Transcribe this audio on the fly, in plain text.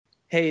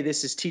Hey,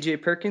 this is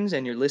TJ Perkins,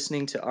 and you're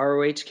listening to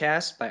ROH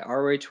Cast by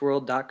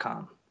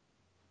ROHworld.com.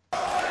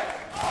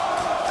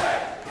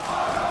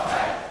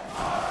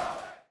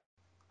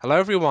 Hello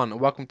everyone,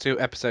 and welcome to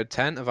episode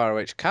 10 of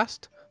ROH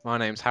Cast. My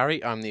name's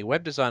Harry, I'm the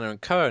web designer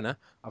and co-owner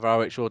of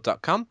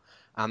ROHworld.com,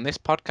 and this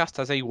podcast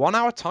has a 1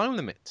 hour time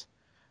limit.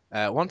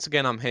 Once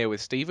again, I'm here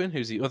with Stephen,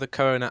 who's the other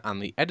co-owner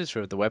and the editor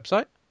of the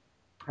website.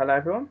 Hello,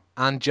 everyone.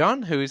 And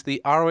John, who is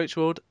the ROH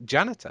World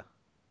janitor.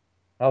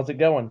 How's it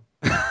going?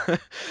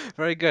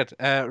 Very good.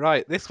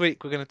 Right, this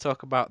week we're going to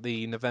talk about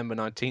the November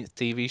 19th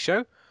TV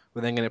show.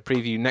 We're then going to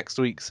preview next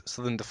week's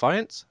Southern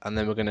Defiance, and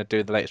then we're going to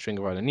do the latest Ring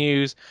of Honor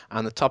news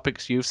and the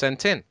topics you've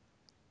sent in.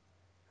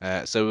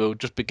 So we'll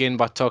just begin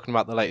by talking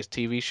about the latest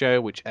TV show,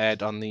 which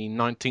aired on the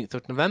 19th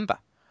of November.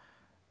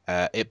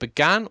 It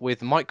began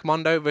with Mike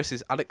Mondo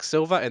versus Alex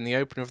Silva in the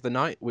opener of the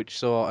night, which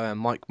saw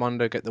Mike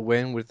Mondo get the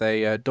win with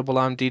a double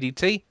arm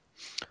DDT.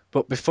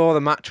 But before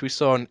the match, we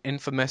saw an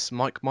infamous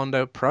Mike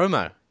Mondo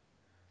promo.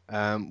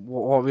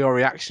 What were your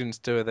reactions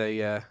to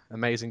the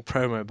amazing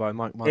promo by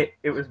Mike Mondo?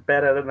 It was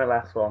better than the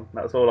last one.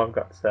 That's all I've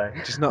got to say.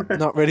 Just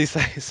not really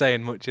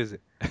saying much, is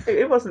it?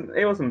 It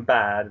wasn't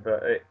bad,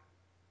 but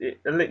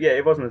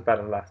it wasn't as bad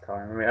as last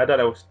time. I mean,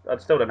 I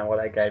still don't know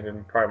why they gave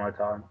him promo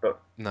time,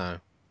 but No.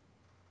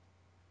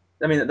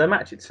 I mean, the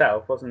match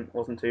itself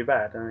wasn't too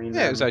bad. I mean,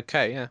 Yeah, it was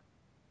okay. Yeah.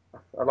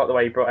 I like the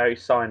way he brought out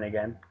his sign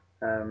again.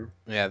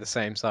 Yeah, the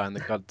same sign,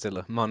 the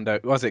Godzilla Mondo.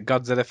 Was it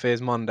Godzilla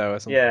Fears Mondo or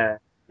something? Yeah,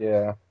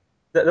 Yeah.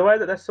 the way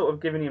that they're sort of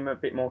giving him a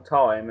bit more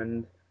time,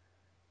 and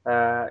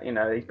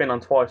he's been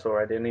on twice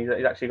already, and he's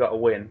actually got a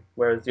win,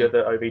 whereas the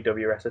other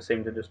OVW wrestlers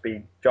seem to just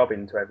be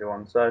jobbing to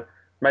everyone. So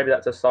maybe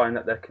that's a sign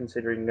that they're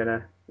considering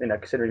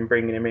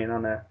bringing him in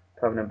on a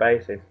permanent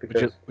basis.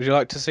 Because Would you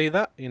like to see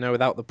that?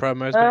 Without the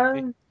promos,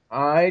 maybe?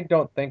 I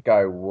don't think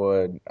I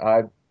would.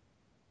 I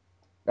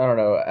don't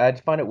know.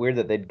 I'd find it weird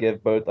that they'd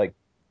give both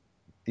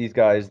these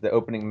guys the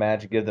opening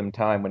match, give them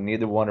time when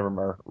neither one of them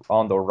are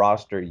on the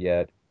roster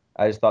yet.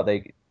 I just thought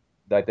the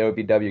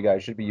OVW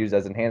guys should be used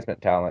as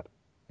enhancement talent.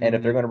 And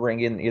if they're going to bring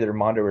in either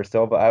Mondo or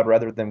Silva, I would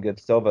rather them give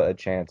Silva a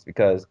chance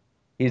because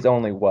he's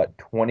only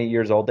 20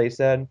 years old, they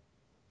said.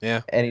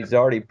 Yeah. And he's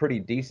already pretty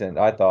decent,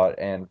 I thought,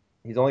 and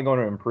he's only going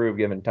to improve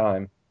given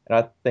time. And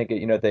I think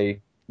if they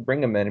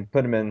bring him in and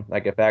put him in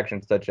like a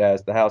faction such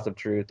as the House of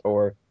Truth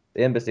or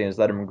the Embassy and just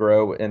let him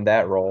grow in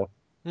that role,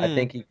 I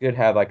think he could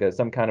have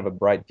some kind of a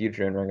bright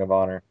future in Ring of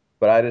Honor.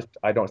 But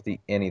I don't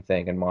see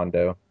anything in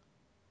Mondo.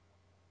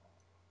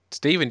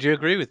 Stephen, do you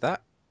agree with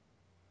that?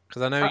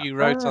 Because I know you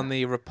wrote on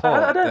the report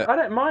I that...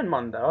 don't mind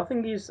Mondo. I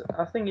think he's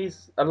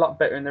a lot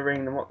better in the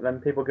ring than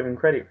people give him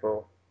credit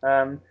for.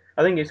 I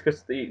think it's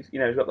because he's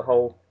got the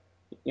whole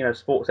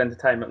sports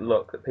entertainment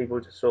look that people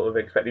just sort of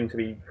expect him to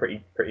be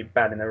pretty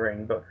bad in the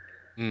ring. But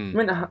I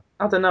mean,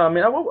 I don't know. I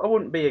mean, I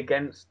wouldn't be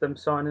against them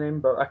signing him,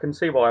 but I can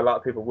see why a lot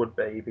of people would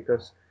be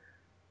because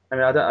I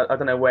mean, I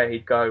don't know where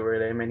he'd go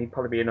really. I mean, he'd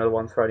probably be another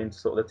one thrown into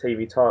sort of the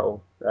TV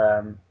title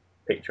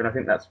picture, and I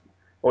think that's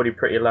already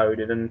pretty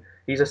loaded. And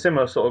he's a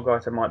similar sort of guy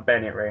to Mike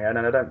Bennett, really. And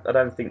I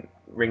don't think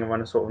Ring of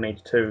Honor sort of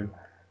needs two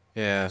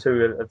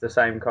of the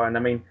same kind. I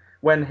mean,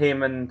 when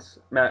him and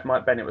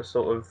Mike Bennett was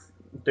sort of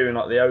doing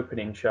like the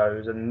opening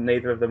shows, and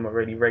neither of them were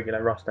really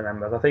regular roster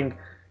members. I think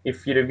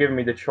if you'd have given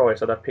me the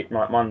choice, I'd have picked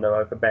Mike Mondo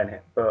over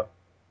Bennett. But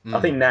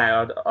I think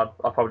now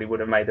I probably would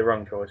have made the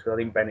wrong choice because I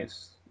think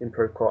Bennett's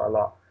improved quite a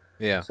lot.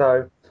 Yeah.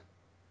 So,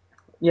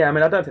 yeah, I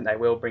mean, I don't think they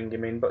will bring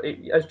him in, but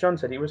as John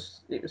said, it was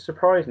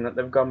surprising that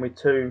they've gone with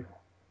two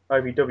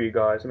OVW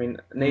guys. I mean,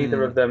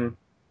 neither of them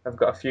have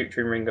got a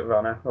future in Ring of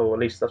Honor, or at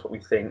least that's what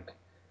we think.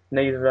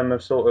 Neither of them are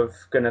sort of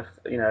going to,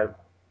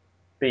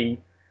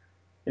 be,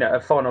 a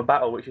final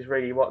battle, which is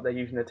really what they're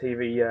using the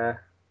TV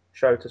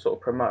show to sort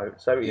of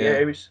promote. So yeah,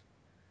 it was.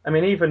 I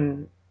mean,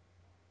 even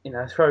I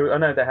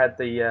know they had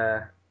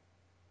the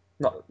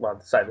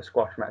the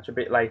squash match a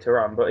bit later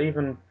on, but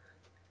even.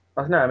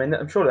 I don't know. I mean,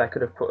 I'm sure they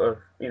could have put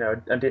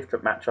a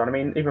different match on. I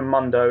mean, even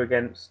Mondo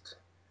against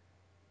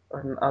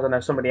I don't know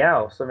somebody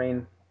else. I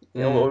mean,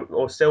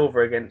 or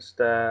Silver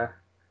against or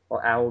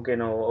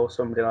Algin or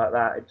somebody like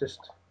that. It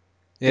just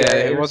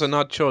it was an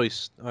odd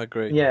choice. I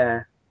agree.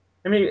 Yeah,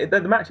 I mean the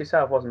match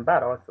itself wasn't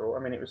bad. I thought. I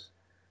mean, it was.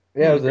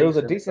 Yeah, it was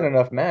a decent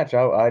enough match.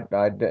 I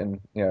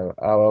didn't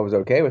I was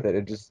okay with it.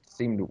 It just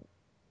seemed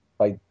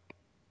like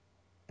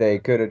they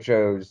could have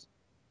chose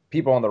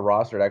people on the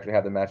roster to actually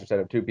have the match instead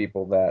of two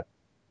people that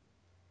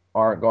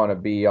aren't going to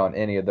be on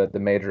any of the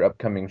major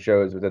upcoming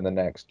shows within the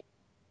next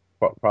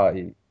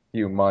probably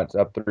few months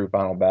up through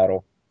Final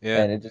Battle.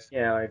 Yeah. And it just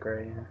I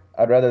agree. Yeah.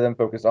 I'd rather them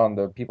focus on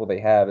the people they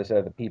have instead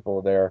of the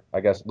people they're I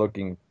guess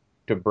looking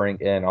to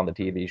bring in on the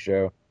TV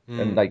show.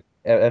 And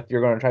if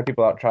you're going to try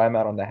people out, try them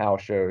out on the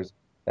house shows.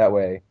 That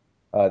way,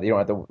 you don't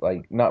have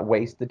to not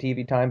waste the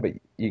TV time, but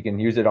you can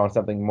use it on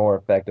something more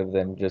effective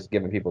than just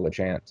giving people a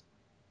chance.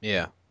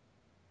 Yeah.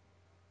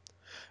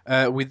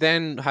 We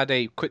then had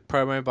a quick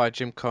promo by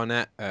Jim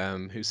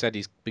Cornette, who said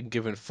he's been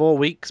given 4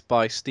 weeks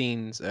by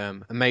Steen's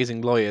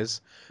amazing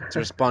lawyers to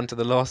respond to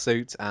the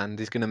lawsuit, and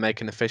he's going to make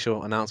an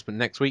official announcement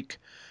next week.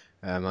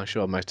 I'm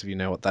sure most of you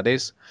know what that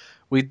is.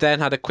 We then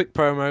had a quick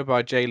promo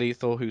by Jay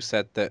Lethal, who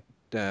said that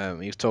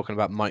he was talking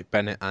about Mike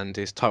Bennett and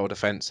his title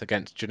defense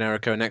against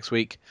Generico next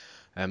week.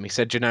 He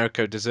said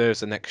Generico deserves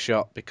the next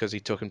shot because he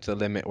took him to the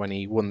limit when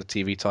he won the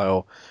TV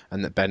title,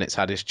 and that Bennett's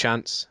had his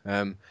chance.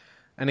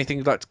 Anything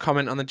you'd like to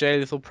comment on the Jay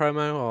Lethal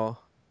promo, or?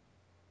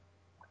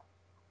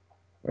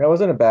 It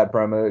wasn't a bad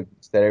promo. It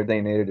said everything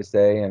it needed to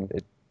say, and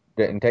it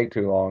didn't take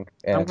too long.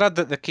 I'm And glad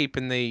that they're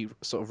keeping the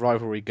sort of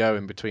rivalry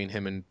going between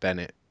him and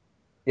Bennett.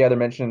 yeah, they're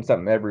mentioning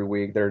something every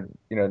week. They're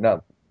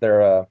not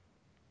they're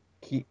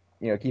keep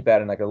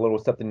adding like a little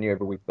something new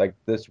every week. Like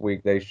this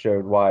week they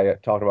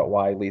talked about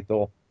why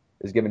Lethal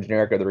is giving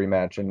Generico the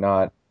rematch and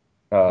not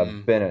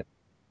Bennett.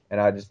 And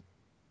I just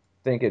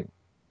think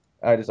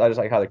I just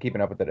like how they're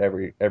keeping up with it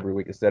every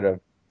week instead of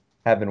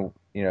having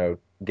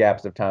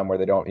gaps of time where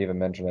they don't even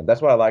mention it.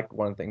 That's what I like.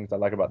 One of the things I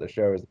like about the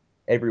show is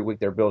every week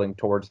they're building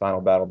towards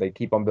Final Battle. They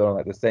keep on building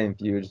like the same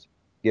feuds,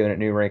 giving it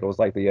new wrinkles,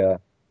 like the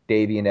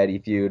Davey and Eddie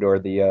feud or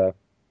the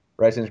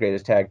Wrestling's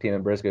Greatest Tag Team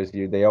and Briscoe's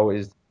feud. They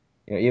always,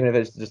 even if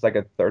it's just like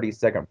a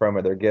 30-second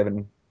promo, they're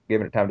giving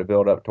it time to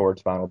build up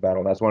towards Final Battle.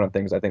 And that's one of the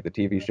things I think the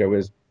TV show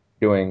is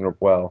doing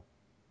well.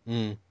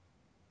 Mm.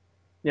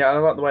 Yeah, I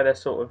like the way they're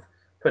sort of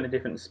putting a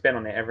different spin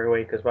on it every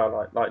week as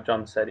well. Like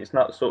John said, it's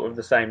not sort of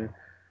the same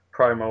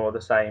promo or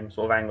the same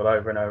sort of angle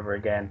over and over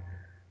again.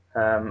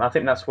 I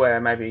think that's where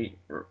maybe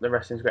the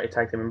Wrestling's Greatest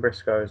Tag Team and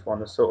Briscoe's one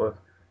has sort of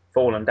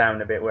fallen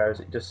down a bit, whereas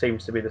it just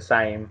seems to be the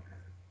same,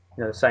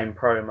 the same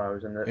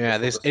promos and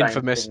this the same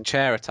infamous thing.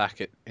 chair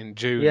attack in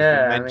June Yeah, has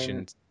I been mean,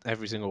 mentioned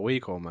every single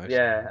week almost.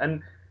 Yeah,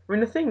 and I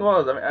mean the thing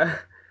was,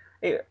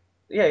 it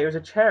was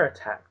a chair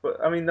attack, but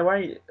I mean the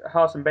way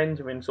Hart and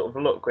Benjamin sort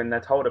of look when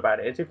they're told about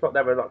it, it's if like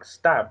they were like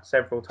stabbed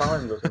several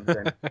times or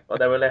something, like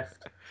they were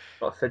left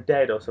like for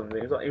dead or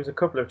something. It was a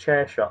couple of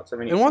chair shots. I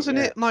mean, And wasn't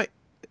it like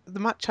the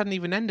match hadn't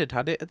even ended,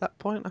 had it, at that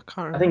point? I can't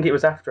remember. I think it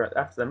was after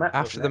the match.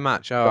 After Wasn't the it?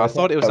 match. Oh, No, I I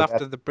thought think it was that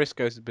was after the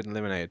Briscoes had been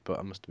eliminated, but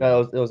I must have been.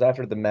 No, it was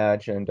after the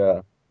match, and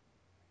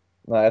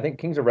I think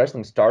Kings of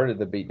Wrestling started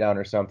the beatdown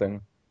or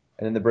something,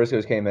 and then the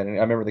Briscoes came in, and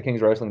I remember the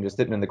Kings of Wrestling just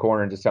sitting in the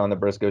corner and just telling the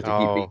Briscoes to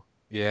keep beating. Oh,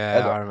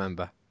 yeah, I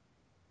remember.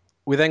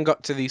 We then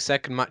got to the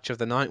second match of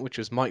the night, which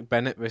was Mike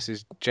Bennett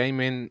versus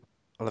Jamin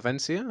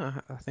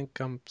Olivencia. I think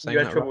I'm saying You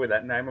had that trouble right. with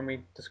that name when we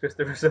discussed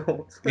the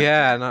results.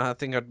 Yeah, and I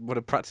think I would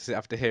have practiced it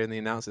after hearing the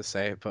announcers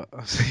say it, but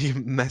obviously you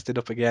messed it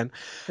up again.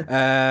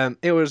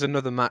 It was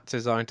another match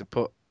designed to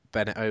put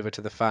Bennett over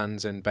to the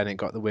fans, and Bennett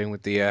got the win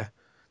with the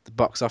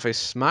box office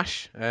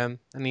smash.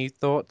 Any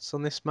thoughts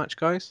on this match,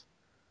 guys?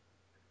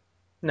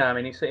 No, I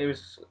mean it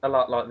was a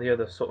lot like the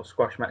other sort of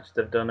squash matches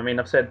they've done. I mean,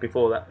 I've said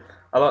before that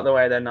I like the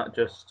way they're not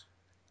just,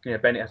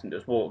 Bennett hasn't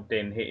just walked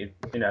in, hit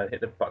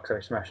the box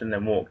office smash and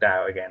then walked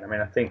out again. I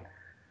mean, I think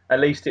at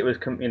least it was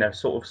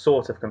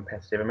sort of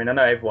competitive. I mean, I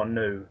know everyone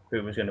knew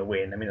who was going to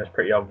win. I mean, that's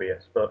pretty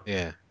obvious, but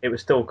Yeah. it was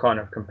still kind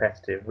of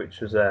competitive, which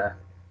was I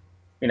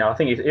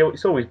think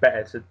it's always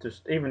better to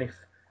just, even if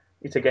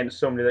it's against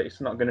somebody that it's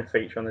not going to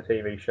feature on the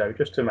TV show,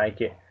 just to make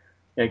it,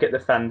 get the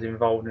fans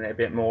involved in it a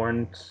bit more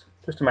and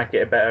just to make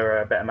it a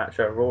better match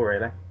overall,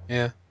 really.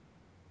 Yeah.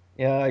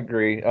 Yeah, I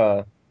agree.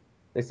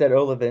 They said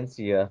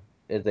Olivencia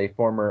is a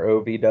former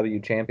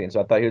OVW champion, so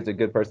I thought he was a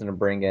good person to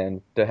bring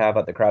in to have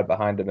like the crowd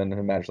behind him in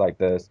a match like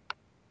this,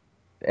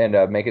 and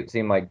make it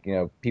seem like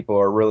people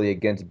are really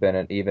against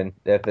Bennett, even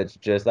if it's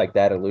just like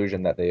that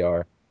illusion that they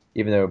are,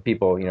 even though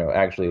people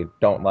actually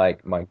don't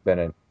like Mike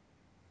Bennett,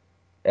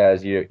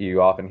 as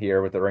you often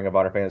hear with the Ring of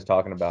Honor fans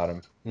talking about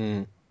him.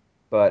 Mm.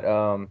 But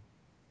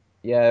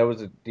yeah, it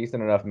was a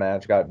decent enough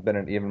match. Got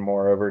Bennett even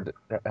more over to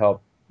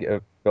help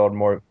build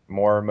more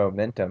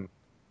momentum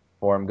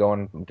for him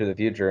going into the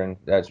future, and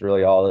that's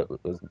really all it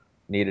was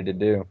needed to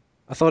do.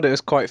 I thought it was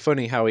quite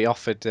funny how he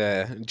offered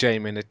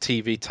Jamin a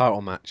TV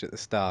title match at the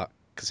start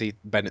because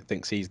Bennett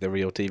thinks he's the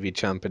real TV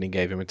champ and he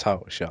gave him a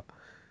title shot.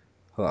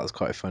 I thought that was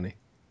quite funny.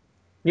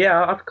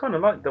 Yeah, I kind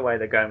of like the way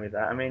they're going with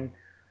that. I mean,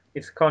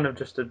 it's kind of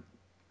just a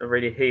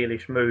really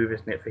heelish move,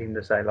 isn't it, for him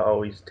to say like,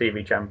 "Oh, he's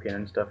TV champion"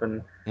 and stuff.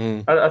 And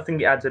I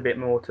think it adds a bit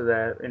more to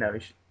their,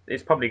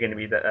 it's probably going to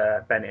be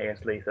the Bennett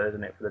against Lethal,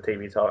 isn't it, for the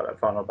TV title at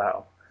Final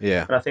Battle?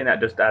 Yeah. And I think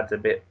that just adds a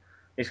bit.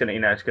 It's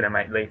gonna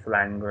make Lethal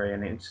angry,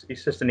 and it's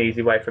just an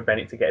easy way for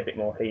Bennett to get a bit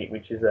more heat,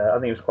 which is I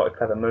think it was quite a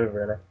clever move,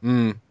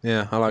 really.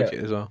 Yeah, I like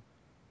it as well.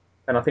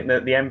 And I think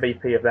that the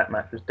MVP of that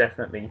match was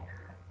definitely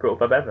Brutal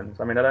Bob Evans.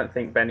 I mean, I don't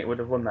think Bennett would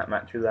have won that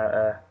match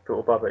without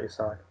Brutal Bob at his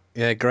side.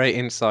 Yeah, great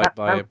insight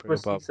by Brutal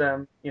Was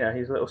Bob.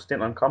 his little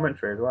stint on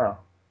commentary as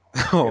well.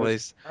 Oh,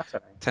 his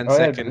 10 Oh yeah,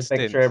 second just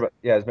making stint.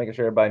 just making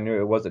sure everybody knew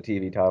it was a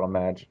TV title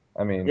match.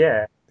 I mean,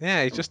 Yeah,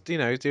 Yeah, he's just,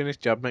 he's doing his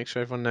job, make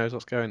sure everyone knows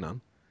what's going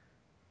on.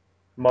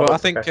 model But I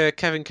think professional.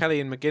 Kevin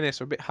Kelly and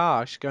McGuinness are a bit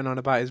harsh, going on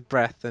about his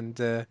breath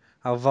and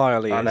how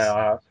vile he I is.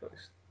 know.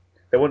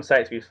 They wouldn't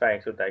say it to his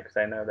face, would they? Because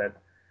they know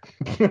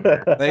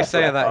they'd They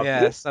say that,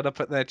 yeah, set up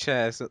at their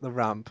chairs at the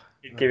ramp.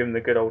 give him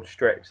the good old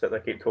stretch that they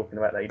keep talking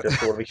about that he does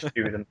for all of his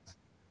students.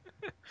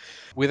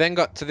 We then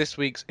got to this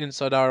week's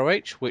Inside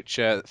ROH, which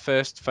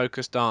first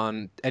focused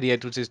on Eddie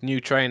Edwards'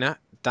 new trainer,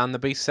 Dan the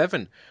Beast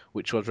 7,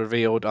 which was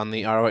revealed on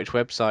the ROH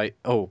website.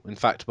 Oh, in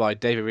fact, by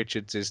David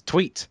Richards'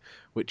 tweet,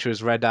 which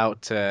was read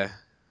out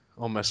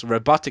almost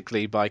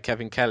robotically by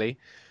Kevin Kelly.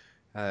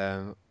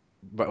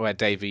 But where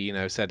Davey,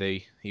 said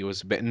he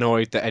was a bit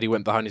annoyed that Eddie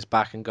went behind his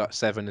back and got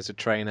Seven as a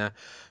trainer,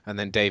 and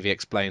then Davey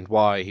explained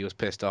why he was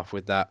pissed off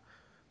with that,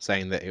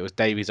 saying that it was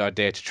Davey's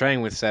idea to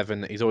train with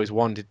Seven, that he's always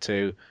wanted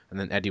to, and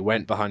then Eddie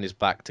went behind his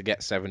back to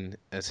get Seven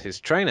as his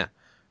trainer.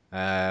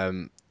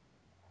 The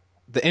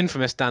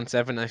infamous Dan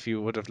Seven, if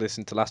you would have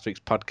listened to last week's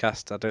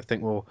podcast, I don't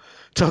think we'll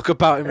talk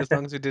about him as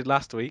long as we did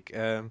last week.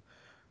 I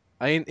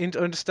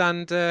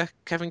understand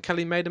Kevin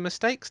Kelly made a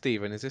mistake,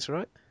 Stephen, is this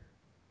right?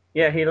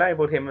 Yeah, he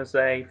labelled him as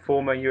a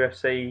former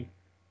UFC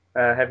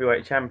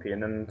heavyweight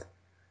champion, and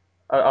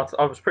I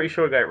was pretty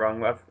sure I got it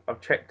wrong.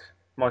 I've checked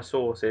my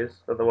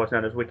sources, otherwise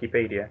known as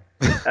Wikipedia,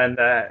 and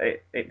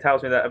it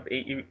tells me that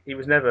he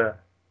was never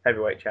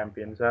heavyweight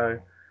champion. So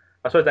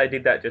I suppose they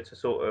did that just to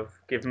sort of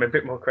give him a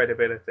bit more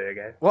credibility, I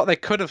guess. What they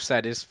could have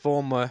said is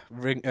former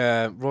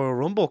Royal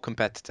Rumble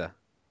competitor.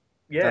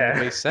 Yeah. Dan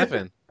the Beast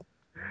 7.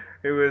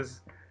 Who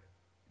was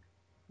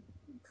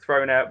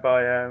thrown out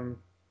by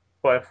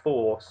a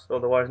force,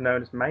 otherwise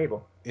known as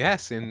Mabel.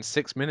 Yes, in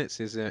 6 minutes,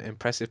 his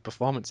impressive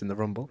performance in the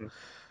Rumble.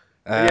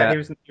 Yeah, he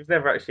was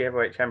never actually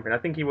heavyweight champion. I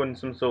think he won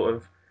some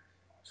sort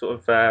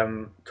of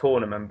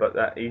tournament,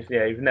 but he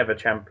was never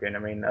champion. I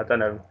mean, I don't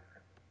know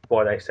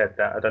why they said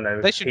that. I don't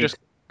know. They should just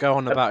go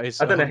on about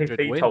his I don't know if 100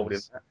 he wins. told him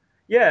that.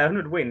 Yeah,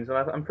 100 wins, and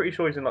I'm pretty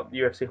sure he's in like the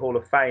UFC Hall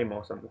of Fame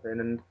or something.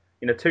 And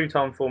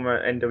two-time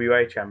former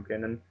NWA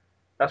champion, and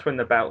that's when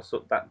that bout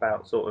sort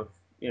of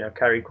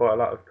carried quite a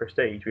lot of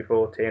prestige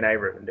before TNA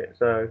ruined it.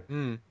 So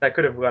they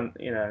could have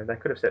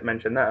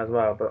mentioned that as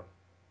well, but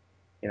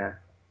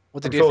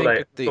What I'm did you think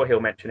of sure he'll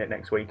mention it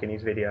next week in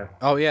his video.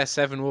 Oh yeah,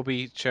 Seven will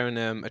be showing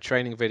a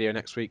training video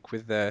next week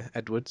with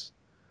Edwards.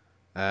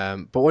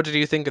 But what did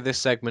you think of this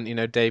segment?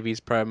 Davey's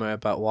promo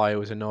about why he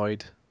was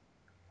annoyed.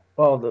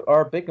 Well,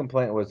 our big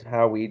complaint was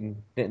how we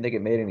didn't think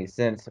it made any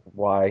sense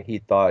why he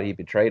thought he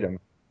betrayed him.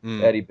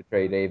 Eddie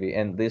betrayed Davey,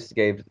 and this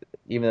gave,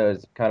 even though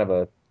it's kind of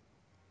a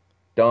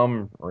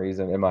dumb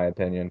reason in my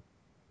opinion,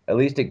 at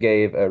least it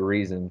gave a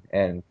reason,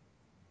 and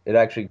it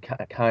actually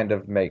kind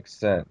of makes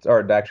sense, or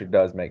it actually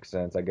does make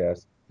sense, I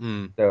guess.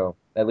 So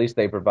at least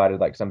they provided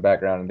like some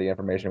background and the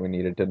information we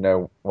needed to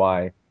know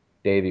why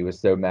Davey was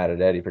so mad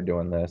at Eddie for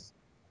doing this.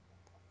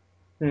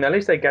 At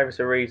least they gave us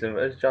a reason.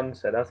 But as John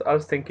said, I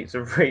think it's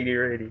a really,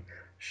 really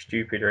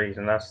stupid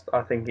reason.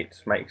 I think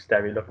it makes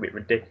Davey look a bit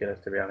ridiculous,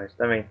 to be honest.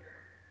 I mean,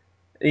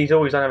 he's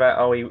always on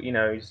about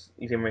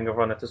he's in Ring of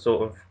Honor to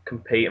sort of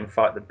compete and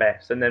fight the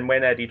best, and then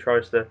when Eddie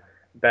tries to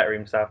better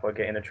himself by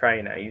getting a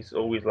trainer, he's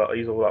all like,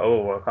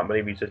 oh, I can't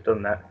believe he's just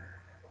done that.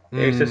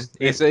 It's just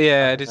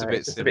it is a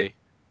bit silly.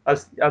 I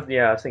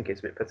think it's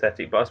a bit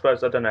pathetic, but I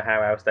suppose I don't know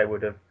how else they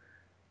would have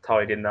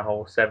tied in the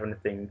whole Seven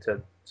thing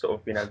to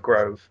sort of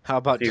grow. How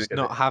about just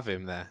not have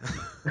him there?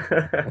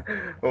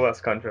 Well, that's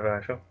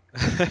controversial.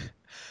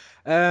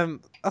 I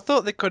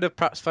thought they could have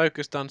perhaps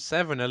focused on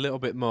Seven a little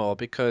bit more,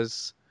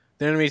 because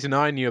the only reason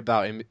I knew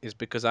about him is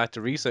because I had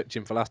to research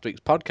him for last week's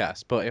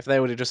podcast. But if they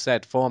would have just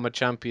said former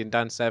champion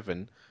Dan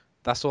Seven,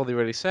 that's all they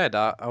really said.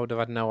 I would have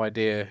had no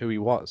idea who he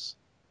was.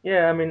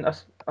 Yeah, I mean,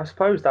 I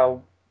suppose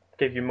they'll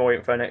give you more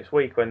info next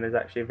week when there's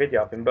actually a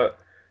video of him. But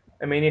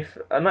I mean, if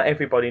not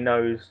everybody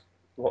knows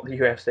what the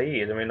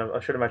UFC is. I mean, I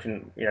should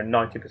imagine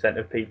 90%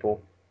 of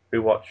people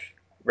who watch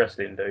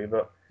wrestling do.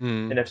 But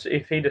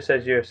if he just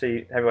says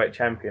UFC heavyweight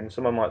champion,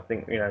 someone might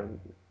think,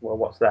 well,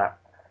 what's that?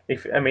 They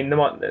might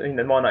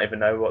not even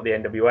know what the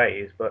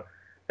NWA is. But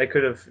they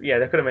could have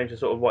mentioned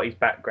sort of what his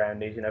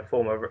background is.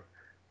 Former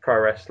pro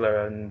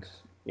wrestler and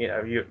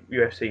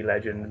UFC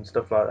legend and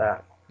stuff like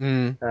that.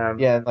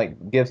 Yeah, and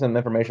like give some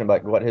information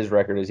about what his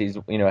record is. He's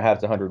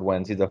has 100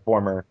 wins. He's a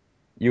former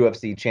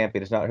UFC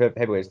champion. It's not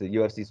heavyweight. It's the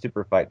UFC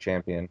super fight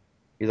champion.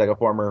 He's like a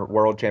former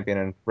world champion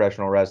in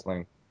professional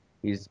wrestling.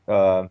 He's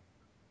and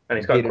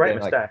he's got a great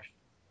mustache.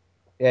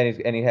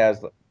 And he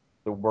has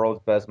the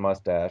world's best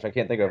mustache. I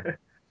can't think of.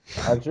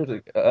 I'm sure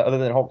other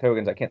than Hulk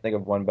Hogan's, I can't think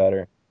of one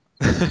better.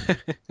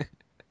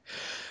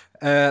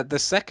 The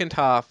second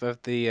half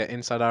of the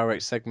Inside ROH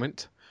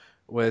segment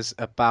was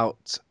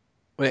about.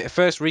 It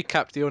first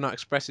recapped the All Night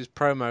Express's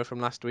promo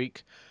from last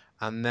week,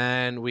 and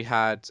then we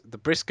had the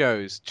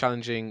Briscoes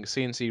challenging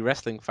CNC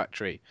Wrestling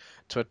Factory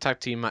to a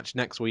tag team match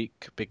next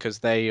week, because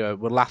they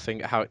were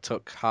laughing at how it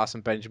took Haas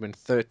and Benjamin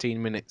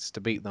 13 minutes to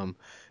beat them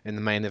in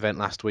the main event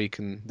last week,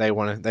 and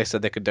they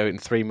said they could do it in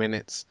 3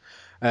 minutes.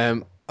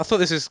 I thought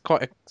this is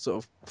quite a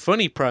sort of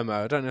funny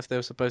promo. I don't know if they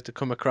were supposed to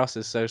come across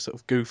as so sort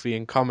of goofy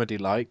and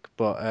comedy-like,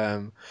 but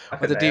I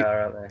think they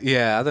are, aren't they?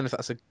 Yeah, I don't know if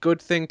that's a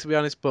good thing, to be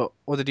honest. But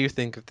what did you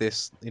think of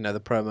this? The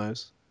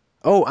promos.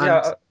 Oh,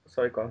 and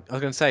sorry, go on. I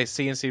was going to say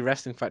CNC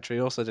Wrestling Factory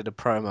also did a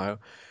promo,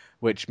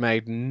 which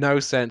made no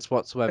sense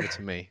whatsoever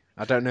to me.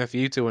 I don't know if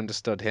you two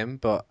understood him,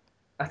 but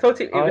I thought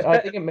it was. I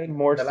think it made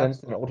more sense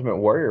than Ultimate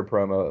Warrior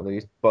promo, at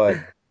least. But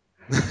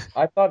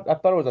I thought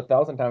it was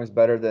 1,000 times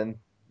better than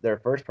their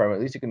first promo.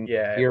 At least you can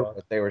hear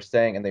what they were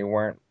saying, and they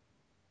weren't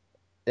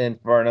in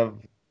front of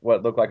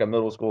what looked like a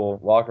middle school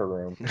locker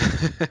room.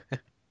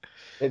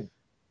 It,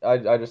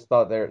 I just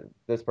thought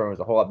this promo was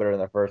a whole lot better than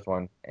the first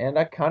one, and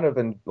I kind of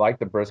liked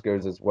the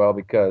Briscoes as well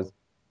because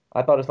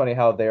I thought it's funny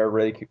how they are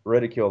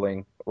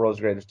ridiculing World's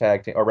Greatest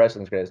Tag Team or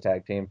Wrestling's Greatest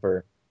Tag Team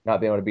for not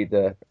being able to beat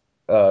the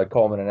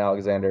Coleman and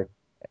Alexander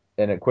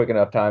in a quick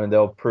enough time, and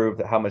they'll prove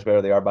how much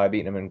better they are by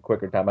beating them in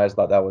quicker time. I just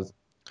thought that was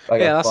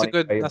like Yeah, a that's a funny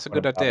good way of that's a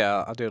going good about it.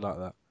 idea. I do like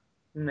that.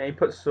 He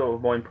puts sort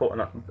of more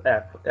importance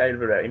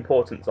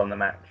on the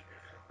match,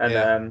 and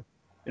Yeah.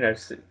 you know,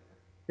 it's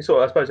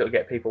sort of, I suppose it'll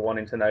get people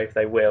wanting to know if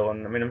they will,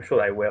 and I mean, I'm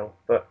sure they will,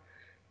 but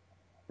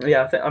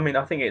yeah, I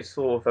think it's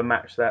sort of a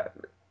match that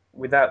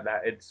without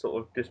that it'd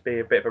sort of just be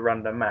a bit of a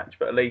random match,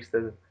 but at least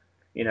there's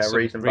Some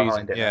reason reason,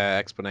 behind it. yeah,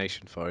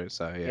 explanation for it.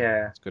 So yeah,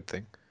 Yeah, it's a good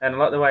thing. and I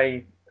like the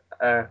way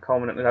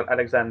Coleman and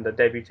Alexander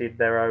debuted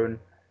their own.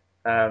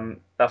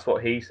 That's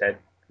what he said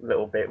a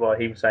little bit while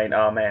he was saying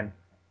 "Amen."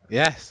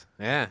 Yes,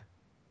 yeah.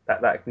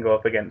 That can go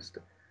up against.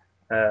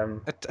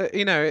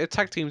 A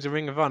tag team's a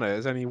Ring of Honor.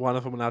 Is only one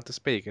of them allowed to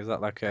speak? Is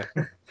that like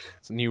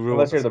it's a new rule?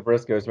 Unless you're the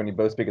Briscoes when you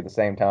both speak at the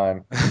same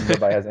time,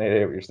 nobody has any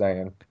idea what you're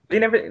saying. You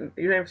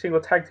never single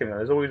tag team.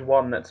 There's always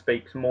one that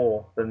speaks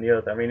more than the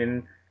other. I mean,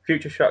 in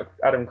Future Shock,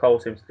 Adam Cole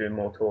seems to do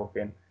more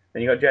talking.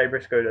 Then you got Jay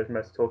Briscoe does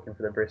most talking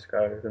for the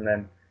Briscoes, and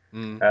then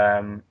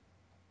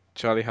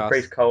Charlie Haas,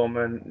 Priest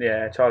Coleman,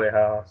 yeah, Charlie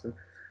Haas. And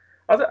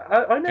I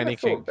never Kenny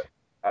thought. King.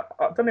 I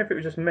don't know if it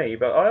was just me,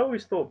 but I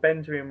always thought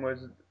Benjamin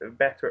was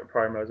better at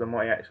promos than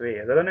what he actually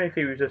is. I don't know if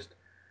he was just.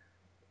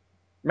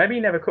 Maybe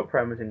he never cut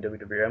promos in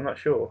WWE. I'm not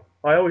sure.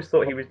 I always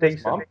thought he was His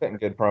decent. mom cutting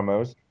good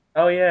promos.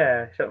 Oh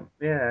yeah,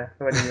 yeah.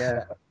 When he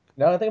Now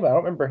that I think about it, I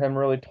don't remember him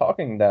really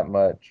talking that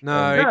much. No,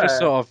 And he just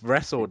No, sort of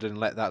wrestled and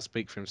let that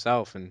speak for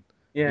himself. And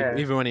yeah,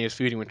 even when he was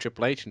feuding with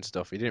Triple H and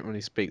stuff, he didn't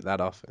really speak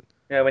that often.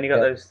 yeah. When he got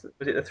yeah, those,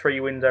 was it the 3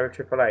 wins over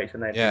Triple H,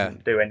 and they Yeah.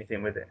 didn't do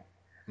anything with it.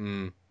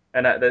 Mm.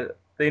 And the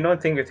annoying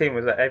thing with him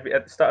was that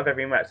at the start of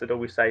every match, they'd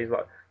always say he's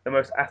like the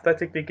most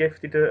athletically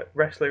gifted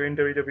wrestler in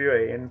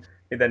WWE, and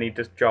then he'd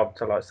just job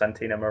to like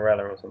Santino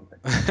Marella or something.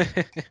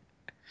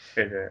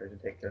 It was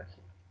ridiculous.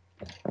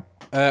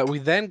 We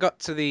then got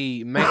to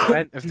the main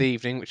event of the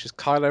evening, which was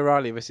Kyle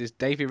O'Reilly versus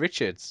Davey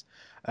Richards.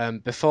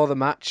 Before the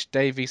match,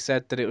 Davey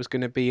said that it was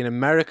going to be an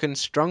American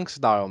strong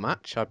style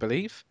match, I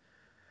believe.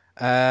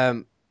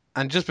 And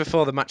just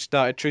before the match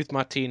started, Truth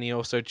Martini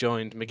also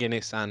joined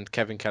McGuinness and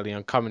Kevin Kelly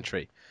on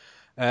commentary.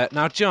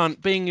 Now, John,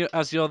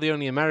 as you're the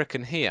only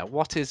American here,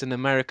 what is an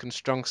American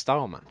strong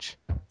style match?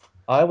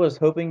 I was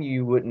hoping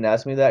you wouldn't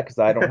ask me that because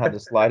I don't have the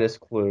slightest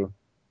clue.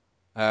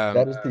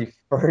 That is the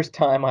first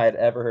time I had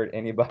ever heard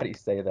anybody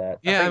say that.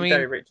 Yeah, I I think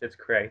Jerry mean, Richards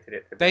created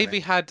it. To be Davey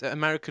honest. had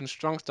American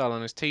strong style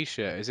on his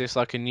T-shirt. Is this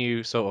like a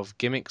new sort of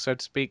gimmick, so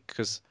to speak?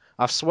 Because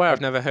I swear I,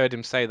 I've never heard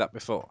him say that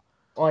before.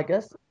 well, I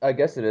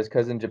guess it is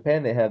because in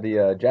Japan they have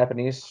the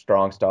Japanese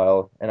strong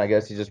style, and I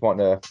guess he's just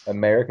wanting to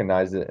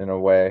Americanize it in a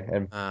way.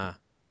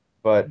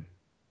 But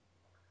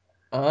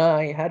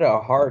I had a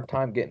hard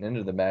time getting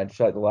into the match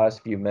like the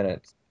last few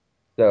minutes,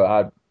 so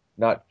I'm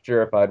not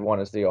sure if I'd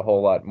want to see a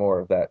whole lot more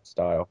of that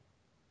style.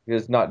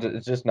 It's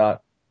just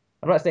not.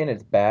 I'm not saying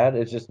it's bad.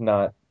 It's just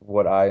not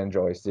what I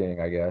enjoy seeing,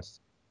 I guess.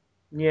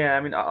 Yeah, I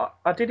mean,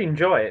 I did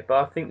enjoy it,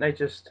 but I think they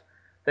just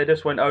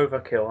went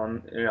overkill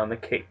on on the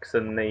kicks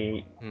and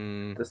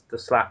Hmm. the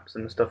slaps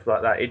and stuff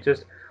like that. It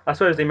just, I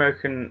suppose the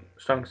American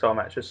strong style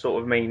match just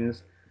sort of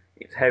means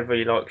it's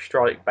heavily like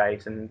strike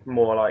based and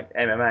more like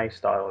MMA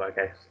style, I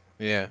guess.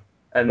 Yeah.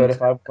 But And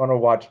if I'm gonna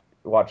watch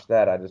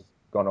that, I just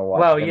gonna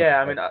watch well, MMA.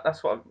 yeah, I mean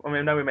that's what I mean.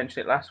 I know we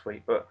mentioned it last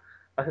week, but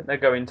I think they're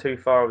going too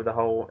far with the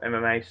whole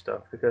MMA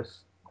stuff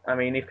because I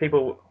mean, if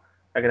people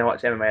are going to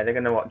watch MMA, they're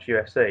going to watch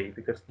UFC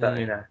because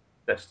Mm.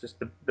 that's just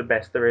the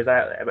best there is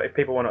out there. But if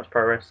people want to watch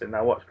pro wrestling,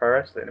 they'll watch pro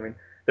wrestling. I mean,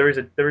 there is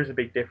a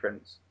big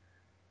difference.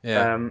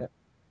 Yeah. Um,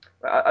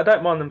 I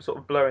don't mind them sort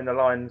of blurring the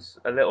lines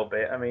a little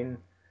bit. I mean,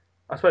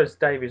 I suppose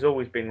Davey's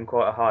always been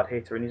quite a hard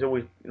hitter, and he's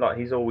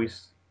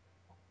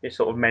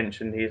sort of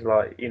mentioned he's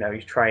like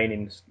he's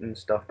training and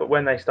stuff. But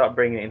when they start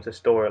bringing it into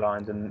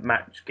storylines and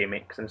match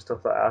gimmicks and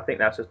stuff like that, I think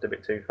that's just a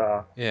bit too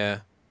far. Yeah.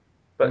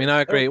 I mean, But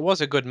I agree. It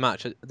was a good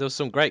match. There was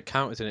some great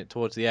counters in it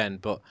towards the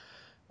end, but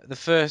the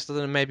first, I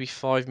don't know, maybe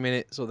 5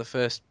 minutes or the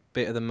first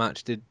bit of the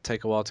match did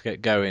take a while to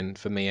get going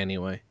for me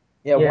anyway.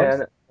 Yeah, once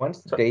yeah,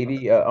 once so,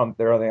 Davey they're on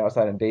the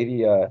outside and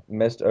Davey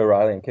missed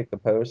O'Reilly and kicked the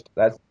post.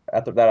 That's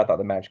after that I thought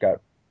the match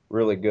got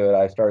really good.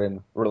 I started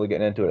really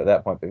getting into it at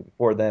that point. But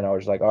before then I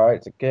was just like, all right,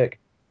 it's a kick.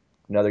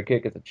 Another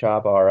kick, it's a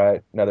chop, all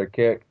right. Another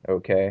kick,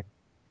 okay.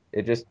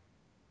 It just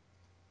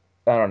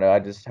I don't know, I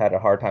just had a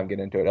hard time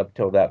getting into it up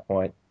till that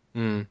point.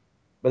 Mm.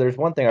 But there's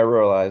one thing I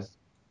realized,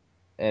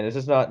 and it's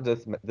just not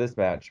just this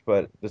match,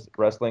 but just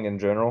wrestling in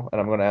general, and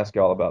I'm going to ask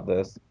you all about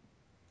this.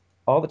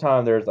 All the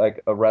time there's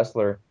like a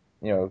wrestler,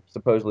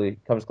 supposedly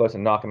comes close to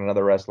knocking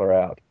another wrestler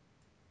out.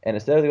 And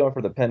instead of going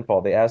for the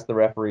pinfall, they ask the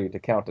referee to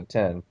count to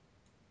 10.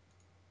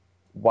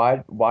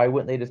 Why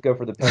wouldn't they just go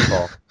for the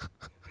pinfall?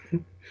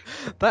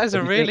 That is a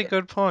If you really think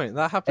good point.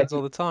 That if happens all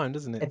you the time,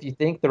 doesn't it? if you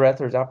think the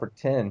wrestler's out for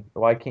 10,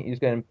 why can't you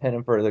just go ahead and pin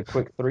him for the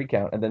quick 3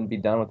 count and then be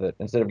done with it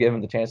instead of giving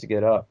him the chance to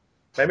get up?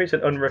 Maybe it's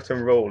an unwritten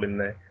rule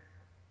in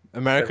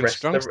American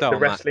strong the style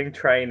match. wrestling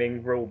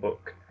training rule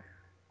book.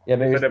 Yeah,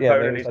 If an maybe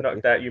opponent it's is like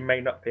knocked out, you may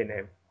not pin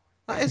him.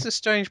 That is a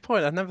strange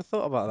point. I've never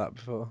thought about that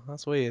before.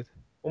 That's weird.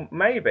 Or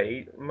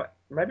maybe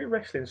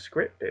wrestling's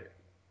scripted.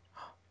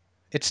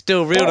 It's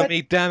still real to What?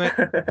 me, damn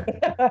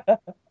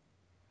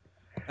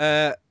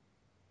it.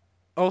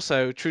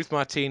 Also, Truth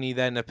Martini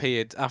then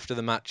appeared after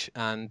the match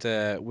and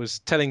was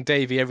telling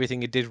Davey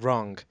everything he did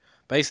wrong.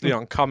 Basically,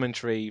 on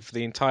commentary for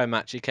the entire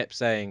match, he kept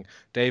saying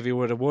Davey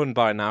would have won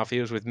by now if he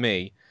was with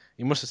me.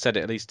 He must have said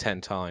it at least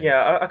 10 times.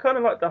 Yeah, I kind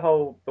of like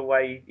the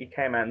way he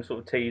came out and sort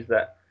of teased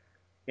that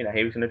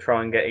he was going to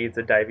try and get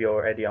either Davey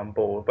or Eddie on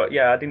board. But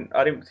yeah, I didn't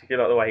particularly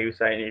like the way he was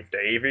saying if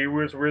Davey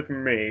was with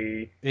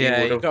me, he Yeah,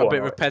 would he have got a won.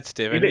 bit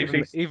repetitive, He and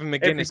literally even every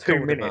McGuinness two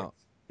called him minutes. out.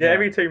 Yeah, Yeah.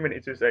 every 2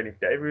 minutes he was saying if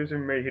Davey was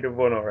with me, he'd have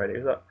won already. It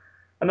was like,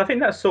 and I think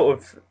that sort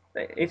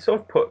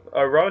of put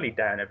O'Reilly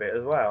down a bit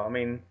as well. I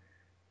mean,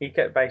 he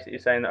kept basically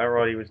saying that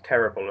O'Reilly was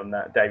terrible and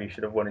that Davey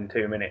should have won in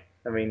 2 minutes.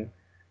 I mean,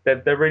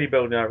 they're really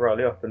building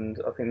O'Reilly up, and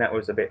I think that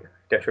was a bit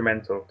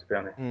detrimental, to be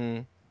honest.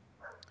 Mm.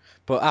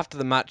 But after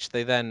the match,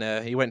 they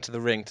then he went to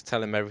the ring to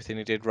tell him everything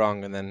he did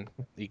wrong, and then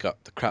he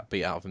got the crap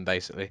beat out of him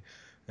basically,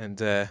 and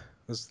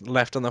was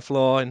left on the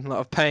floor in a lot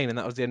of pain, and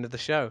that was the end of the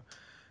show.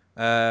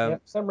 Yeah,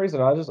 for some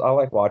reason I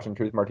like watching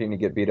Truth Martini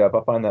get beat up.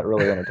 I find that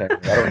really entertaining.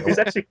 I don't know It's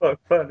why. actually quite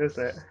fun,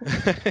 isn't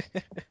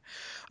it?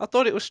 I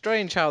thought it was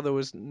strange how there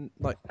was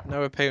like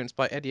no appearance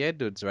by Eddie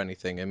Edwards or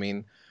anything. I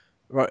mean,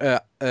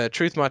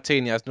 Truth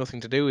Martini has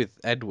nothing to do with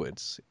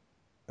Edwards.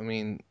 I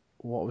mean,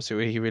 what was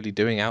he really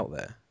doing out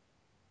there?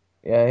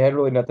 Yeah, he had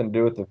really nothing to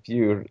do with the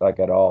feud, like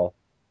at all.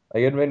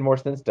 Like it made more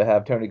sense to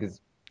have Tony, because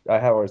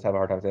always have a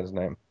hard time saying his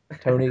name,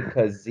 Tony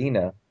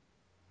Kazina,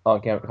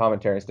 on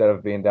commentary instead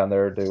of being down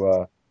there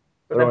to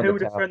But throw then in who the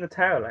would have towel. thrown the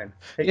towel in?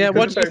 Yeah, You could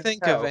what have do you thrown the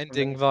think of towel from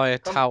ending the via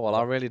towel? I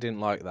commentary. really didn't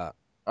like that.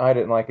 I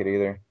didn't like it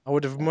either. I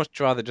would have much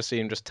rather just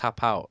seen him just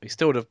tap out. He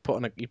still would have put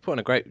on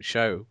a great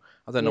show.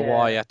 I don't know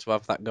why he Yeah, had to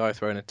have that guy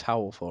throwing a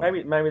towel for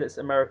him. maybe that's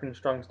American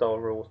strong style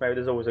rules. Maybe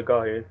there's always a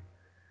guy who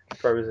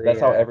throws That's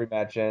the. how every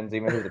match ends.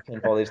 Even if it was a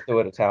pinfall, they just throw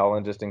it a towel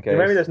in just in Yeah,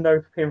 maybe case. there's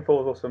no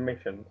pinfalls or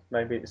submissions.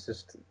 Maybe it's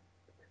just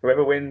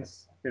whoever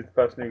wins is the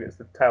person who gets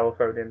the towel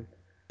thrown in.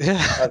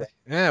 Yeah, Okay.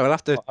 yeah, we'll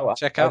have to I,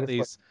 check I out just went,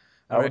 these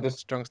I would American just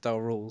strong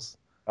style rules.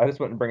 I just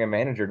wouldn't bring a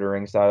manager to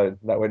ringside.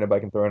 That way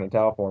nobody can throw in a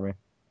towel for me.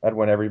 I'd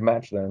win every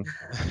match then.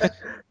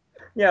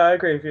 Yeah, I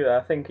agree with you. I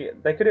think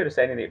they could have just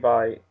ended it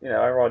by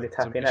O'Reilly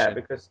tapping out Submission.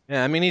 because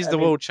Yeah, I mean he's I the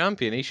mean world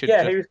champion. He should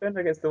yeah, just he was going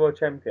against the world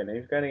champion. He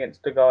was going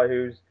against a guy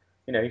who's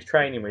he's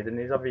training with and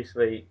he's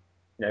obviously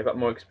got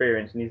more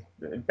experience and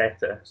he's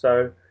better.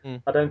 So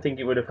Mm. I don't think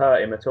it would have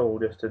hurt him at all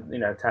just to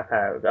tap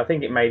out. I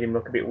think it made him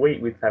look a bit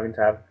weak with having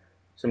to have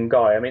some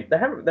guy. I mean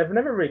they've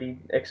never really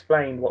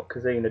explained what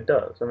Kazina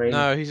does. I mean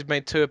No, he's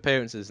made 2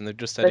 appearances and they've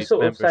just said they he's a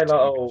sort of member of say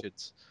like Team oh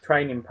Richards.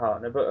 training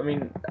partner, but I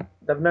mean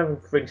they've never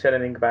really said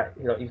anything about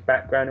his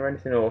background or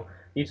anything or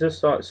he's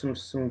just like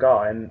some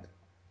guy and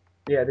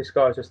yeah, this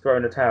guy's just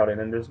thrown a towel in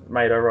and just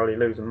made O'Reilly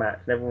lose a match.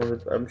 And everyone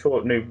was, I'm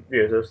sure new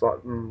viewers are just like,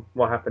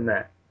 what happened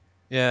there?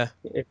 Yeah,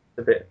 It's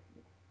a bit,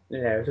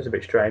 it's just a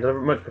bit strange. I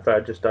much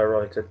prefer just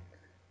O'Reilly to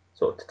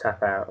sort of to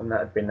tap out, and that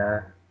had been,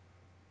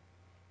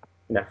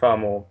 far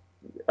more.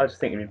 I just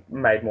think it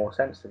made more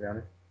sense to be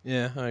honest.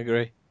 yeah, I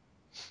agree.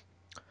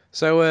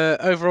 So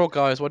overall,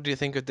 guys, what do you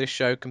think of this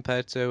show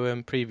compared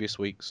to previous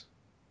weeks?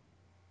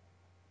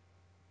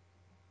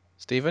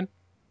 Stephen?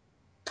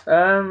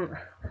 Um,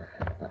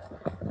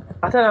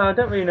 I don't know. I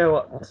don't really know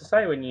what to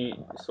say when you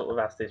sort of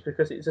ask this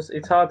because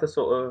it's hard to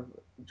sort of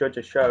judge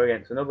a show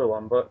against another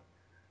one. But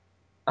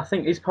I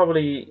think I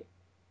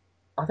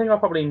think I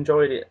probably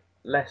enjoyed it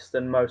less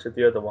than most of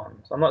the other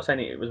ones. I'm not saying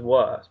it was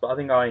worse, but I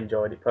think I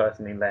enjoyed it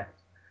personally less.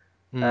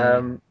 Hmm.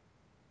 Um,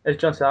 as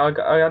John said,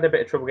 I had a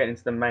bit of trouble getting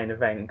to the main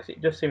event because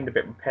it just seemed a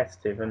bit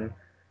repetitive, and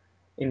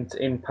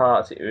in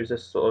parts it was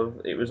just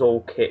it was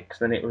all kicks,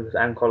 and it was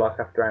ankle lock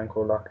after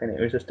ankle lock, and it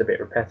was just a bit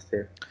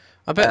repetitive.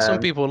 I bet some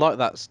Um, people like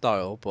that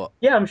style, but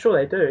yeah, I'm sure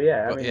they do.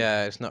 Yeah, I mean,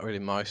 yeah, it's not really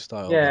my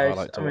style that yeah, I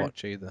like to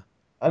watch either.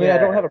 I mean, I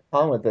don't yeah, have a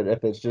problem with it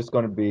if it's just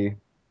going to be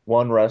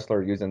one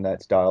wrestler using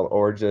that style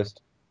or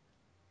just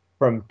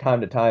from time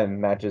to time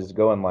matches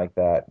going like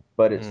that.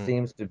 But it Mm.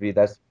 seems to be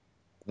that's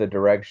the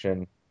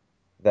direction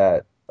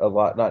that a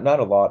lot, not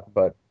a lot,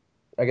 but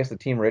I guess the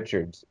Team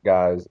Richards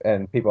guys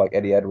and people like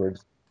Eddie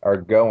Edwards are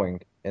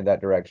going in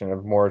that direction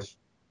of more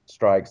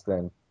strikes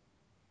than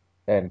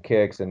and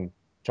kicks and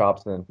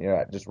chops than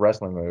just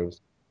wrestling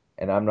moves.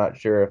 And I'm not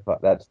sure if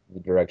that's the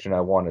direction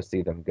I want to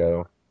see them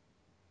go.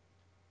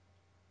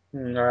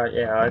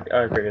 yeah,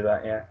 I agree with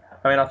that. Yeah,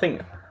 I mean, I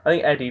think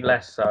Eddie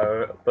less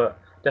so, but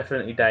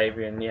definitely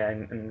Davey and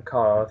and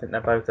Kyle. I think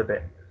they're both a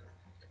bit.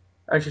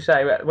 As you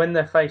say, when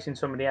they're facing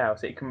somebody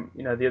else, it can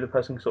the other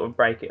person can sort of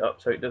break it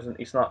up so it doesn't.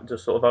 It's not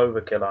just sort of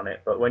overkill on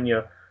it. But when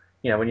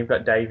when you've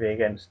got Davey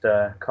against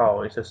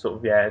Carl, it's just sort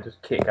of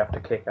just kick after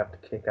kick after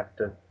kick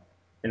after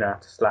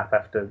have to slap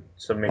after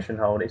submission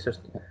hold. It's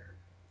just,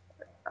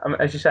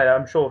 as you said,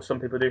 I'm sure some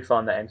people do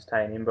find that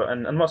entertaining. But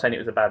and I'm not saying it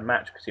was a bad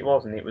match because it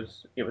wasn't. It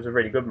was a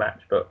really good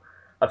match. But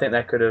I think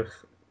they could have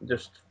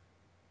just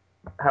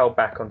held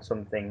back on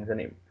some things, and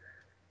it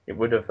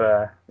would have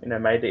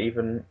made it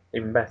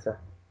even better.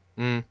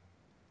 Mm.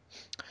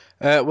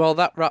 Well,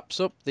 that wraps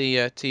up the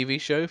TV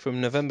show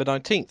from November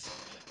 19th.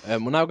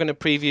 We're now going to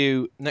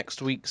preview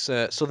next week's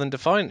Southern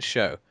Defiance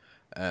show.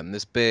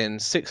 There's been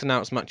 6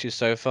 announced matches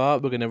so far.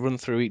 We're going to run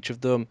through each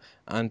of them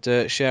and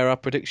share our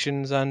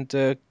predictions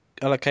and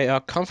allocate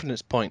our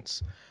confidence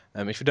points.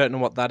 If you don't know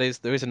what that is,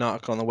 there is an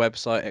article on the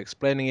website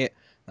explaining it,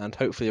 and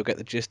hopefully you'll get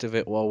the gist of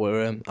it while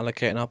we're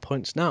allocating our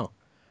points now.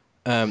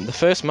 The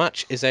first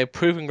match is a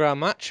proving ground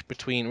match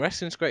between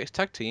Wrestling's Greatest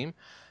Tag Team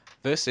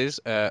versus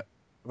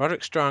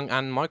Roderick Strong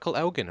and Michael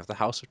Elgin of the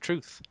House of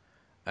Truth.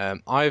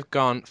 I've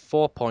gone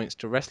 4 points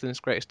to Wrestling's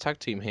Greatest Tag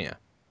Team here.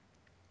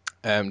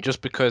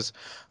 Just because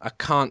I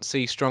can't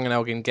see Strong and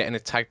Elgin getting a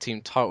tag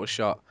team title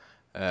shot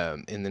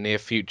in the near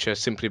future,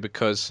 simply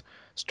because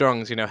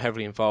Strong's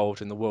heavily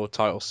involved in the world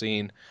title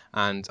scene,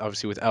 and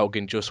obviously with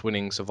Elgin just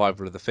winning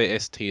Survival of the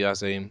Fittest, he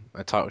has a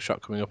title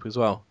shot coming up as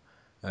well.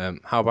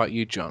 How about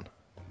you, John?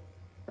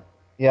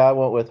 Yeah, I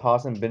went with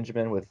Hassan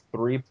Benjamin with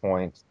 3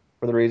 points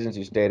for the reasons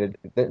you stated.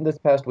 This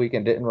past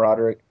weekend, didn't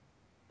Roderick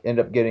end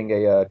up getting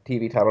a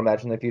TV title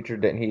match in the future?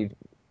 Didn't he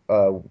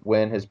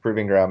win his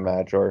proving ground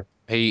match? Or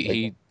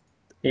He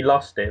He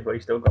lost it, but he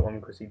still got one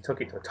because he took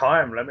it to a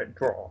time limit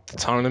draw.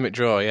 time limit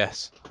draw,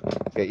 yes.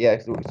 okay, yeah.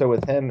 So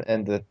with him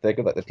and the thick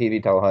of the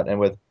TV title hunt, and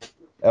with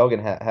Elgin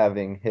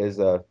having his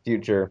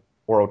future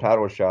world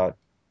title shot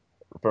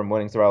from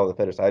winning Survival of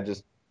the Fittest, I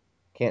just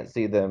can't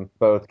see them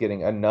both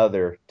getting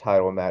another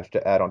title match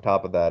to add on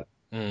top of that.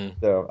 Mm.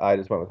 So I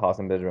just went with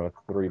Hassan Benjamin with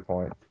 3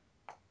 points.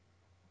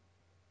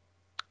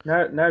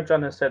 Now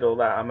John has said all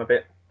that, I'm a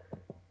bit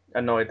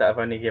annoyed that I've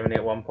only given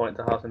it 1 point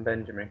to Hassan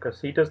Benjamin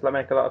because he does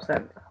make a lot of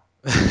sense.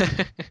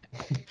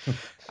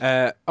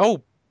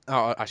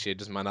 Actually, it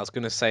doesn't matter. I was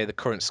going to say the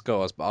current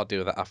scores, but I'll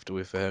do that after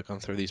we've gone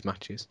through these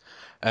matches.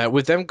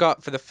 We've then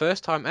got, for the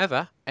first time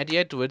ever, Eddie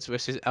Edwards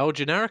versus El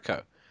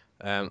Generico.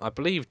 I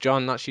believe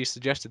John actually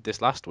suggested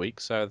this last week,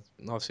 so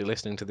obviously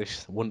listening to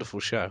this wonderful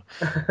show.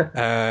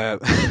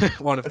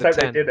 One of I the hope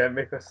 10. they didn't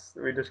because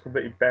we just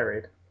completely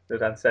buried the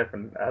Dan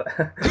Severn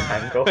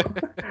angle.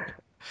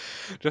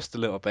 Just a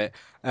little bit.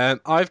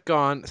 I've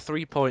gone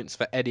 3 points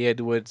for Eddie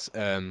Edwards.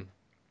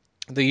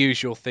 The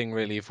usual thing,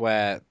 really, of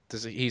where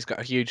he's got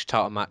a huge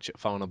title match at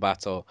Final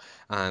Battle,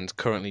 and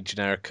currently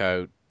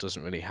Generico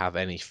doesn't really have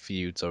any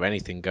feuds or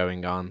anything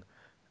going on.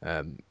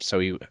 So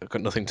he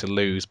got nothing to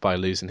lose by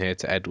losing here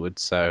to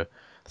Edwards. So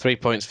 3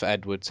 points for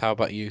Edwards. How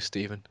about you,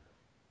 Stephen?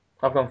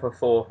 I've gone for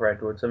 4 for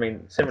Edwards. I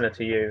mean, similar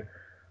to you,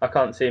 I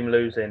can't see him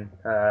losing.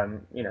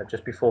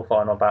 Just before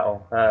Final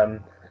Battle. I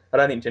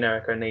don't think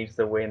Generico needs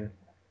the win.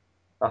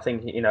 I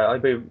think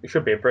it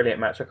should be a brilliant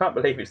match. I can't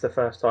believe it's the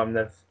first time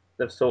they've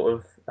sort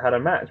of had a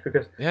match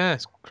because Yeah,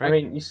 it's I great.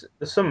 mean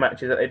there's some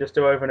matches that they just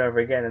do over and over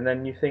again, and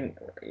then you think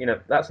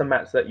that's a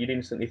match that you'd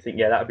instantly think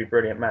that would be a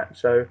brilliant match.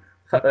 So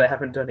the fact that they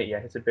haven't done it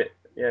yet, it's a bit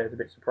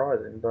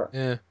surprising. But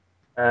Yeah.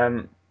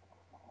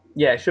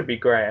 it should be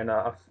great, and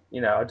I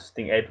just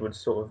think Edwards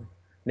sort of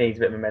needs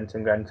a bit of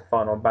momentum going to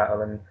Final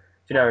Battle, and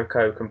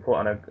Generico can put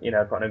on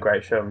a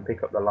great show and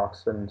pick up the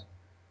loss, and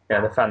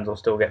the fans will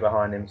still get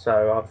behind him.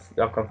 So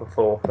I've gone for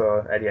 4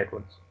 for Eddie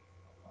Edwards.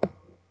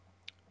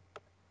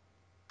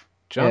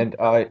 John?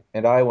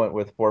 And I went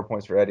with 4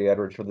 points for Eddie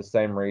Edwards for the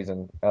same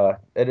reason.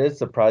 It is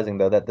surprising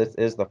though that this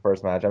is the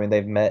first match. I mean,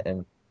 they've met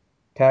in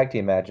tag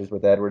team matches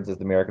with Edwards as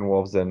the American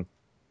Wolves and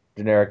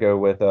Generico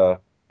with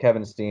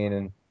Kevin Steen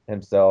and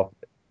himself.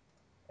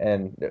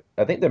 And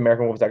I think the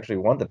American Wolves actually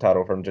won the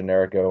title from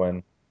Generico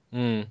and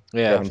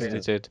Yeah, I Kevin think they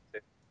Steen. did.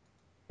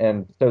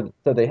 And so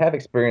they have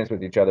experience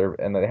with each other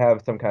and they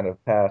have some kind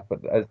of past.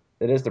 But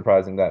it is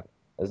surprising that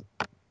as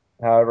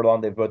however long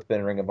they've both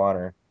been in Ring of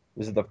Honor,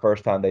 this is the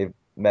first time they've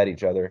met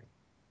each other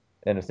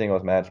in a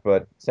singles match.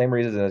 But same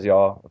reason as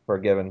y'all for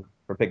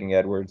picking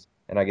Edwards,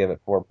 and I give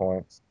it 4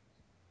 points.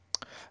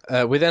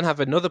 We then have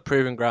another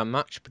proving ground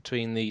match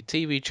between the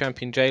TV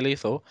champion Jay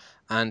Lethal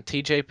and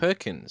TJ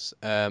Perkins.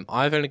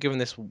 I've only given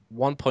this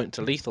 1 point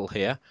to Lethal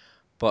here,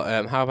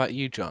 but how about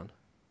you, John?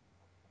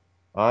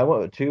 I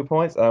went with 2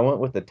 points, and I went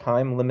with the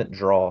time limit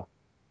draw.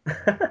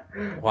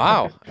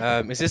 Wow.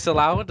 Is this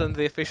allowed under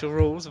the official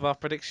rules of our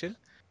prediction?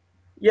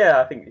 Yeah,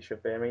 I think it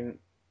should be. I mean,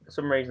 for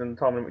some reason,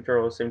 time limit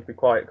draws seem to be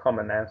quite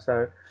common now,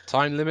 so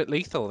Time limit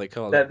lethal, they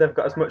call it. they've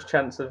got as much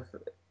chance of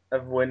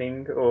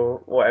winning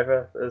or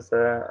whatever as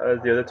the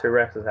other two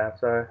wrestlers have.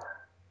 So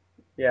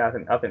yeah,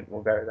 I think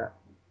we'll go with that.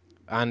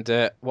 And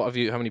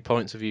how many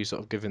points have you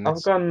sort of given I've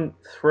this? gone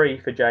 3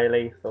 for Jay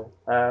Lethal.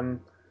 I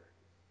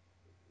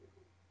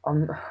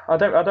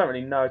don't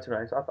really know, to be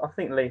honest. I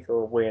think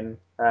Lethal will win.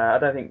 I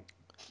don't think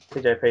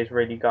TJP's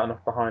really got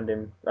enough behind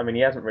him. I mean,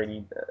 he hasn't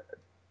really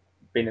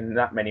been in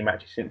that many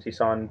matches since he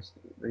signed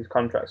his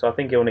contract, so I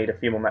think he'll need a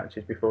few more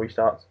matches before he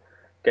starts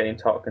getting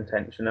title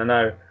contention. I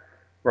know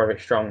Roderick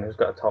Strong has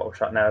got a title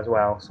shot now as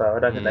well. So I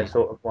don't think they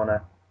sort of want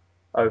to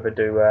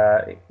overdo,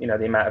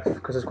 the amount of,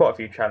 because there's quite a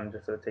few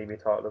challenges for the TV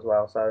title as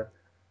well. So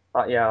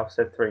yeah, I've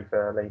said 3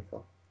 for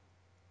Lethal.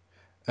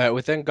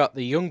 We've then got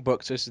the Young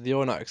Bucks versus the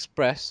All Night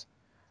Express.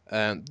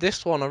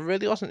 This one I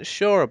really wasn't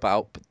sure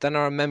about, but then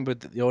I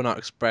remembered that the All Night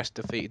Express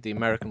defeated the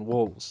American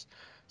Wolves.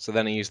 So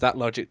then I used that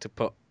logic to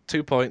put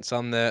 2 points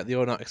on the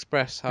All Night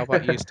Express. How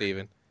about you,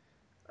 Stephen?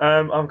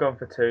 I've gone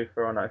for 2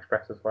 for All Night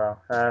Express as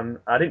well.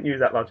 I didn't use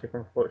that logic,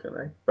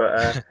 unfortunately,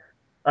 but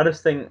I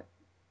just think,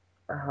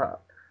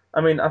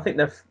 I think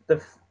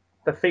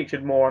they've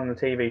featured more on the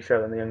TV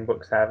show than the Young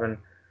Bucks have, and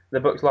the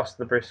Bucks lost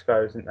to the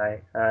Briscoes, didn't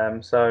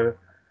they? So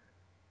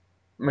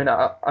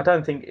I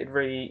don't think it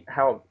really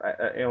helped,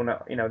 the All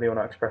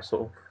Night Express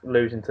sort of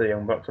losing to the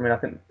Young Bucks. I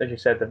think, as you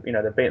said,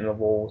 they've beaten the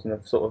Wolves and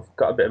they've sort of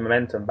got a bit of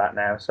momentum back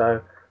now.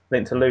 So I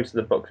think to lose to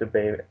the Bucks would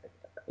be,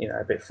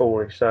 a bit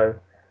foolish. So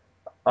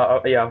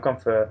yeah, I've gone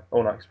for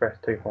All Night Express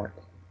 2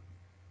 points.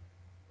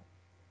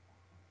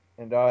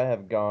 And I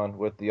have gone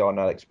with the All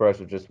Night Express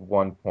with just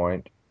 1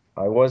 point.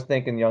 I was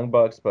thinking Young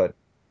Bucks, but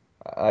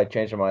I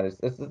changed my mind.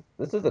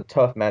 This is a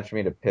tough match for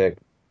me to pick.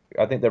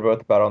 I think they're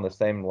both about on the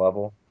same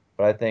level,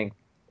 but I think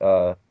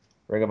uh,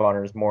 Ring of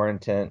Honor is more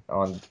intent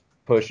on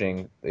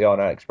pushing the All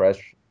Night Express,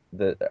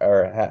 or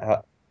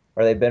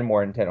they've been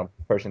more intent on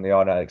pushing the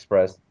All Night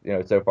Express,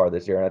 so far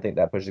this year, and I think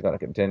that push is going to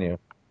continue.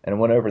 And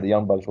win over the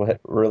Young Bucks will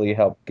really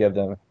help give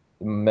them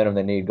the momentum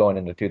they need going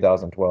into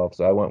 2012.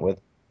 So I went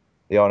with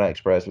the All Night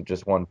Express with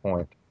just 1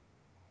 point.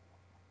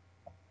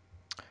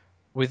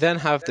 We then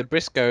have the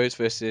Briscoes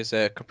versus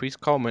Caprice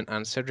Coleman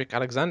and Cedric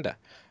Alexander.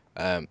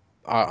 I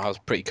was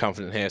pretty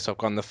confident here, so I've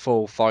gone the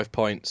full 5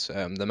 points,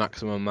 the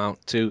maximum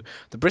amount to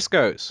the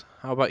Briscoes.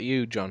 How about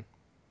you, John?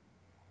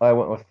 I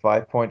went with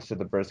 5 points to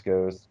the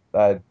Briscoes.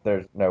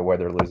 There's no way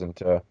they're losing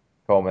to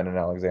Coleman and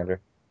Alexander.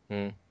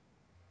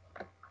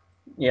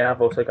 Yeah,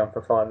 I've also gone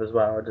for 5 as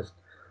well.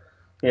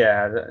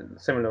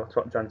 Similar to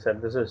what John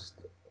said. There's just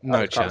No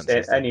I just can't see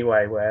chances. it any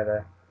way where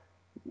there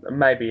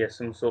maybe is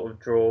some sort of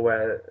draw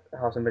where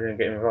Hassan didn't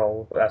get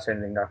involved. But that's the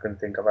only thing I can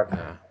think of.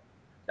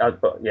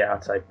 But yeah,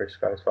 I'd say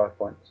Briscoe's 5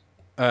 points.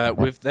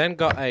 We've then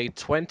got a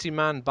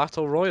 20-man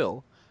battle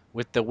royal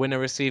with the winner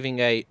receiving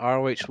a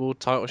ROH World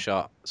title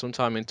shot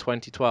sometime in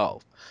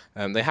 2012.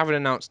 They haven't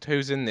announced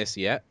who's in this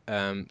yet,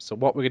 so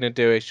what we're going to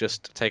do is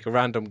just take a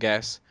random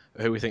guess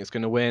at who we think is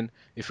going to win.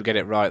 If we get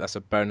it right, that's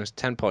a bonus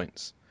 10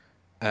 points.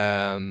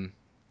 I've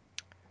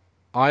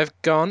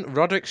gone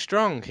Roderick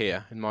Strong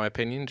here, in my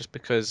opinion, just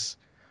because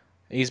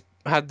he's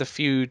had the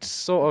feud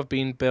sort of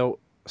been built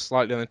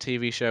slightly on the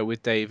TV show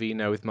with Davey,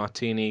 with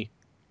Martini.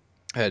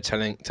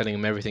 Telling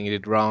him everything he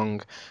did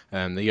wrong,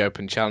 the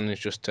open challenge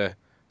just to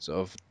sort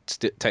of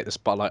take the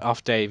spotlight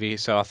off Davey.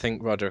 So I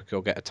think Roderick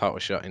will get a title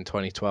shot in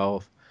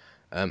 2012.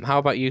 How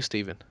about you,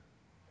 Stephen?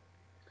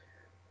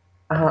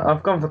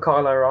 I've gone for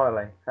Kyle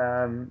O'Reilly.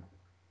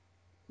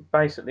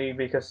 Basically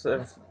because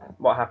of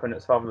what happened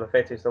at Survival of the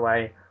Fittest, the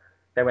way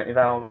they went with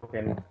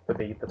Elgin for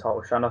the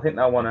title shot. And I think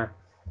they'll want to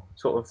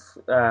sort of,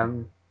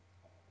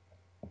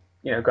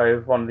 go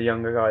with one of the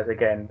younger guys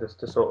again, just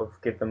to sort of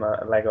give them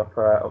a leg up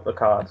the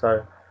card.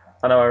 So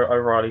I know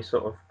O'Reilly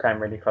sort of came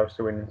really close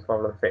to winning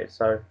Survival of the Fittest.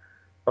 So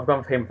I've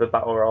gone for him for the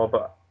battle royal,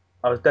 but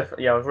I was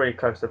really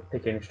close to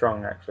picking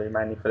Strong actually,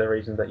 mainly for the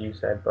reasons that you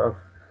said. But I've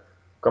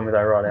gone with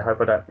O'Reilly. I hope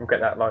I don't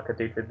get that like I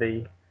did with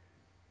the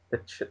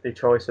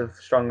choice of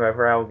Strong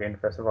over Elgin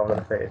for Survival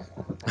of the Fittest.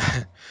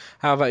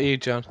 How about you,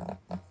 John?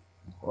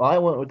 Well, I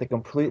went with a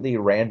completely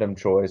random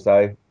choice.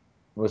 I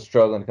was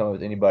struggling to come up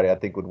with anybody I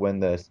think would win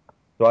this.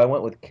 So I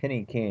went with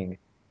Kenny King,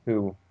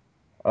 who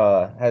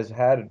has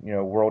had,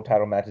 world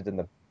title matches in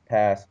the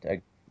past.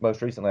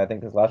 Most recently, I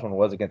think his last one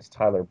was against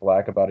Tyler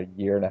Black about a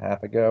year and a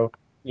half ago.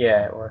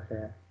 Yeah, it was,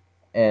 yeah.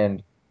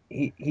 And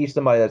he's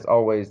somebody that's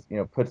always,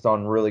 puts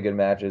on really good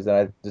matches. And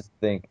I just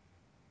think,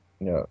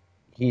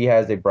 he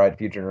has a bright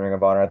future in Ring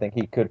of Honor. I think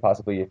he could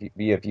possibly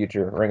be a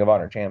future Ring of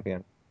Honor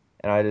champion.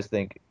 And I just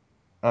think,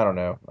 I don't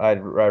know, I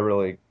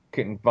really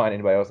couldn't find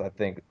anybody else I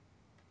think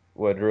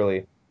would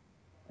really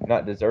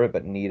not deserve it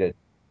but need it.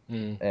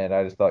 And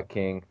I just thought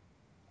King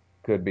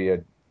could be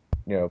a,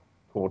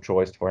 cool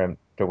choice for him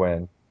to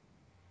win.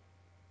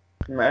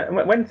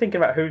 When thinking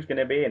about who's going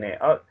to be in it,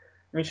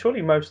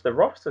 surely most of the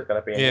roster's going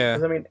to be in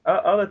it. Because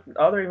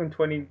are there even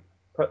 20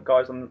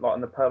 guys on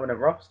the permanent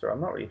roster?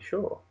 I'm not really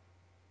sure.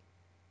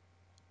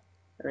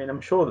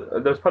 I'm sure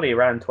there's probably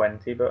around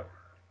 20, but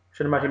I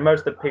should imagine most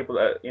of the people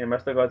most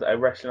of the guys that are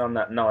wrestling on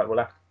that night will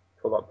have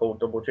to pull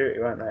double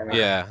duty, won't they?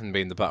 Yeah, and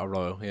being the battle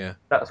royal, yeah.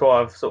 That's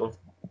why I've sort of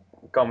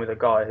gone with a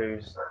guy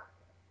who's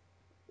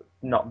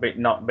not been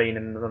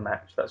in the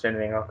match. That's the only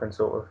thing I can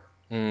sort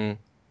of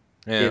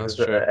give as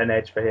an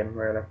edge for him,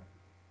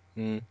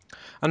 really.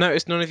 I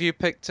noticed none of you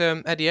picked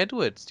Eddie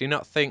Edwards. Do you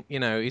not think,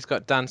 he's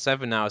got Dan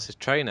Severn now as his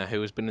trainer,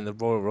 who has been in the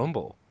Royal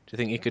Rumble? Do you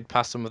think you could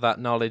pass some of that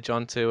knowledge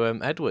on to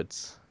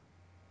Edwards?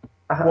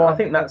 I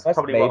think that's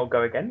probably what will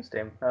go against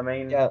him.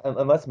 Yeah,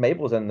 unless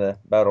Mabel's in the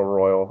Battle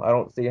Royal, I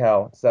don't see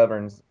how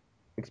Severn's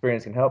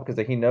experience can help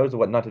because he knows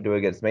what not to do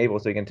against Mabel,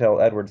 so he can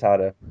tell Edwards how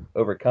to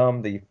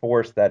overcome the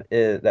force that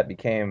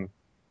became,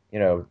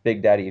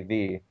 Big Daddy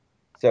V.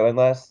 So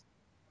unless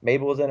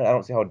Mabel was in it, I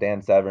don't see how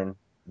Dan Severn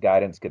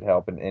guidance could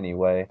help in any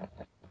way.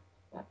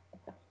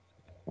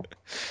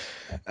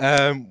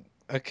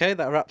 Okay,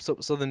 that wraps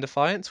up Southern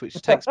Defiance, which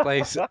takes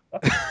place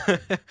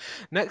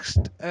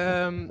next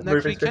Moving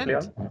swiftly weekend.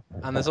 on.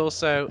 And there's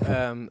also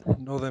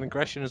Northern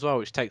Aggression as well,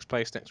 which takes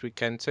place next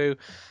weekend too,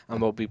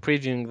 and we'll be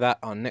previewing that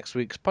on next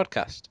week's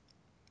podcast.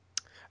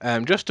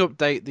 Just to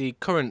update the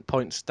current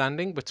point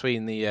standing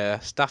between the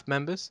staff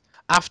members.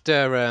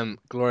 After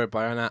Gloria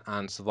Bayona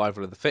and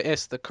Survival of the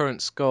Fittest, the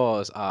current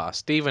scores are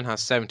Stephen has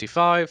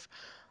 75,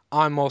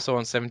 I'm also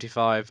on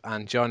 75,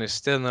 and John is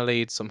still in the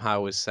lead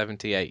somehow with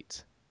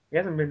 78. He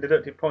hasn't been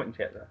deducted points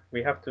yet, though.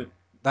 We have to.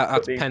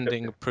 That's these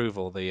pending deducted.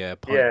 approval, the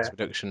points Yeah.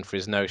 reduction for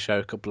his no-show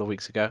a couple of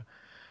weeks ago.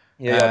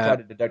 Yeah, y'all tried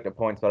to deduct the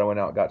points, but I went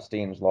out and got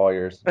Steam's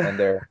lawyers, and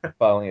they're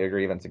filing a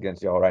grievance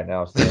against y'all right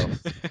now. So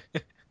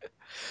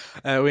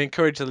we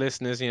encourage the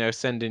listeners,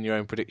 send in your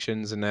own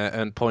predictions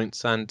and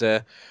points, and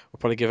we'll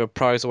probably give a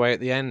prize away at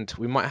the end.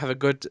 We might have a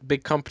good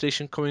big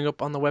competition coming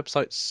up on the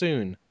website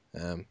soon.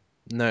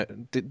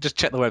 Just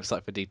check the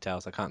website for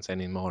details. I can't say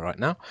any more right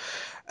now.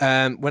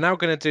 We're now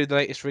going to do the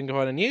latest Ring of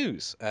Honor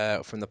news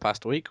from the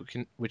past week,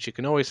 which you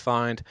can always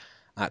find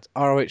at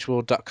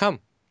rohworld.com.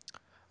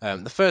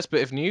 The first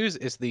bit of news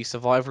is the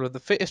Survival of the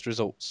Fittest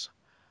results.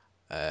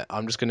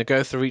 I'm just going to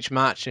go through each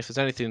match. If there's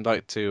anything you'd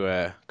like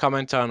to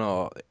comment on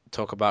or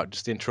talk about,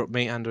 just interrupt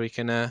me and we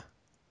can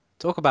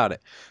talk about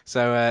it.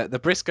 So the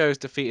Briscoes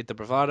defeated the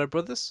Bravado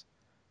Brothers.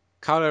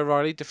 Kyle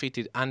O'Reilly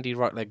defeated Andy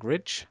Rightleg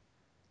Ridge.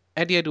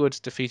 Eddie Edwards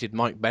defeated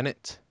Mike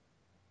Bennett.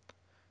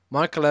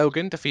 Michael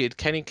Elgin defeated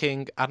Kenny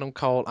King, Adam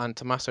Cole, and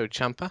Tommaso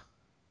Ciampa.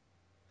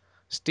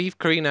 Steve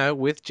Corino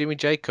with Jimmy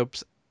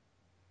Jacobs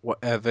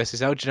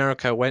versus El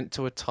Generico went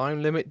to a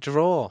time limit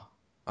draw.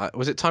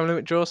 Was it time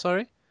limit draw?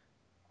 Sorry.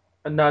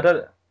 No, I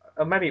don't.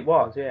 Maybe it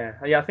was. Yeah.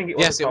 Yeah, I think it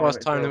was. Yes, it was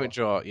time limit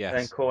draw. Yes. And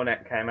then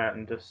Cornette came out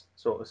and just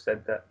sort of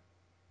said that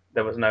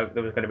there was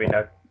going to be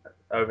no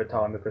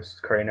overtime because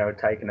Corino had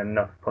taken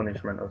enough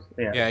punishment.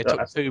 Yeah, he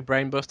took 2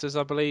 brainbusters,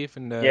 I believe,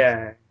 and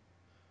yeah.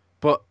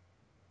 But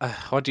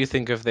what do you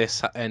think of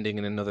this ending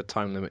in another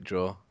time limit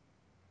draw?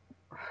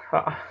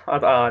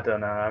 I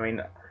don't know. I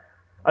mean,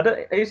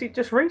 is it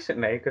just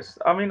recently? Because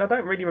I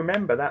don't really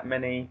remember that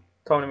many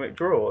time limit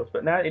draws,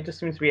 but now it just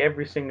seems to be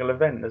every single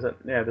event.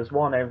 There's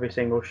one every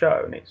single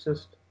show, and it's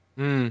just.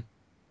 I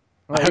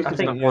hope it's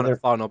not one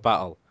final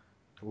battle.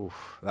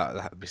 Oof,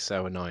 that'd be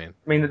so annoying.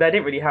 I mean, they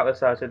didn't really help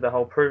themselves with the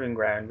whole proving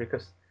ground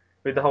because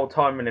with the whole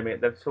time limit,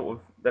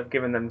 they've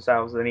given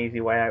themselves an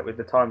easy way out with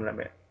the time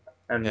limit,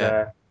 and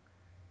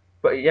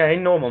but yeah,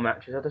 in normal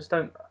matches, I just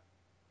don't.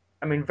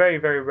 I mean, very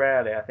very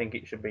rarely I think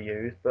it should be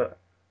used, but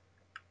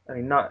I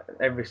mean, not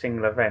every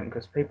single event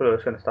because people are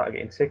just going to start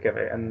getting sick of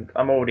it, and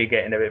I'm already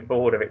getting a bit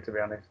bored of it to be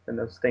honest. And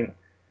I just think,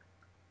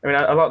 I mean,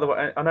 I like the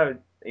way I know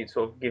it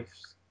sort of gives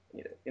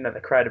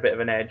the crowd a bit of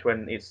an edge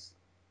when it's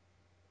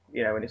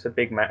when it's a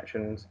big match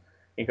and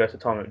it goes to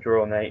time limit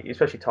draw, and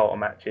especially title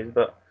matches,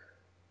 but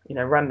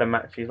random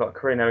matches like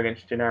Corino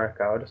against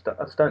Generico,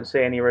 I just don't see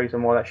any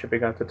reason why that should be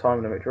going to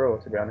time limit draw,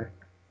 to be honest.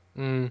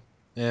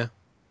 Yeah,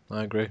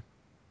 I agree.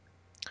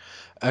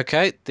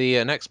 Okay,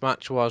 the next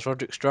match was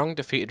Roderick Strong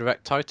defeated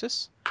Rex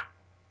Titus.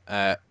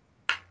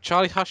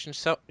 Charlie Hush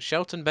and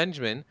Shelton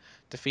Benjamin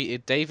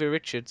defeated Davey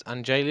Richards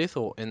and Jay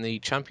Lethal in the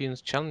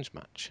Champions Challenge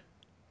match.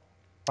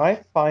 I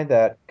find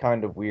that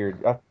kind of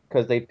weird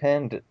because they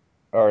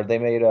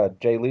made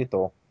Jay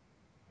Lethal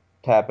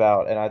tap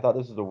out, and I thought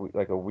this was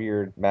a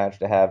weird match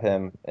to have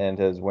him end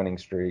his winning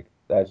streak.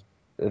 That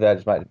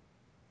just might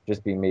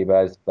just be me, but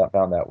I just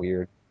found that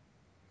weird.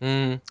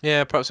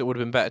 Yeah, perhaps it would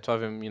have been better to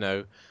have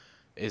him,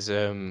 his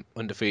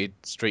undefeated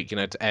streak,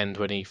 to end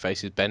when he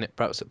faces Bennett,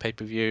 perhaps at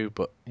pay-per-view.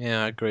 But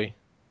yeah, I agree.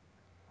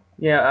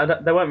 Yeah,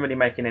 they weren't really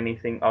making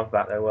anything of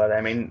that, though, were they?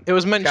 I mean, it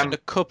was mentioned a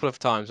couple of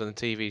times on the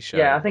TV show.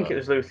 Yeah, I think it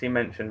was loosely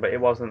mentioned, but it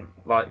wasn't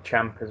like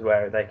Ciampa's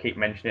where they keep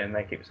mentioning it and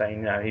they keep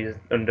saying, he's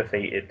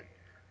undefeated.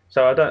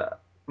 So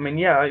I mean,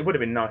 yeah, it would have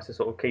been nice to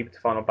sort of keep it to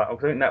final battle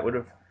because I think that would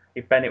have,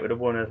 if Bennett would have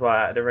won as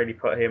well, it'd have really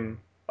put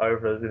him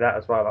over with that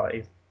as well. Like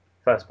he's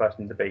the first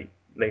person to beat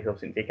Lethal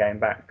since he came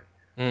back.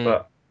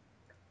 But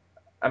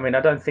I mean,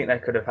 I don't think they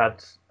could have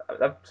had.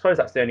 I suppose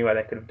that's the only way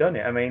they could have done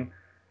it. I mean,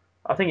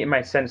 I think it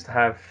makes sense to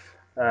have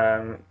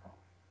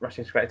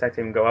Wrestling Straight Tag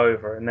Team go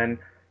over, and then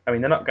I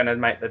mean they're not going to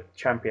make the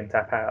champion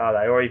tap out, are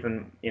they? Or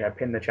even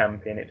pin the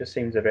champion. It just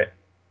seems a bit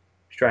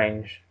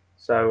strange.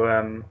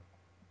 So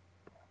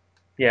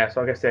yeah,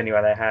 so I guess the only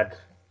way they had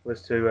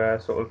was to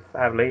sort of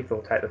have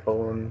Lethal take the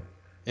fall, and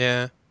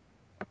yeah,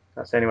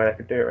 that's the only way they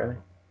could do it, really.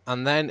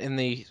 And then in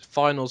the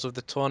finals of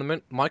the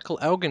tournament, Michael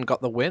Elgin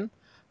got the win.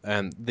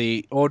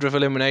 The order of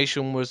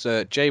elimination was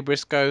Jay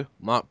Briscoe,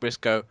 Mark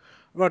Briscoe,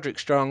 Roderick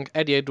Strong,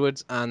 Eddie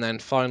Edwards, and then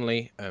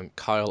finally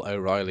Kyle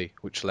O'Reilly,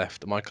 which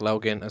left Michael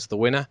Elgin as the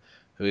winner,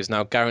 who is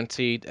now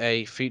guaranteed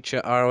a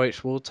future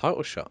ROH World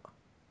title shot.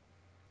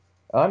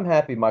 I'm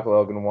happy Michael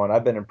Elgin won.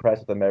 I've been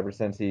impressed with him ever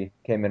since he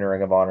came in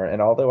Ring of Honor.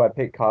 And although I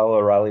picked Kyle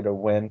O'Reilly to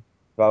win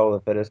Battle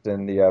of the Fittest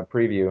in the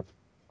preview,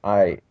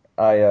 I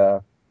I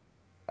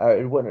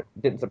it wouldn't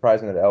didn't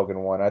surprise me that Elgin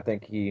won. I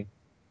think he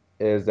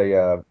is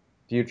a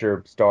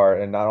future star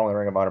in not only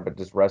Ring of Honor but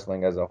just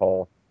wrestling as a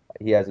whole.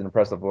 He has an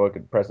impressive look,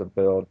 impressive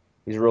build.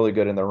 He's really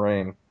good in the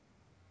ring,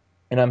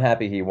 and I'm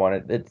happy he won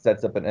it. It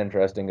sets up an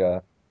interesting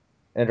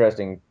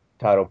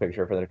title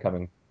picture for the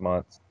coming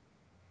months.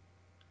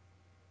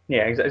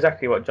 Yeah,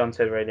 exactly what John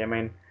said. Really, I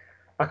mean,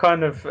 I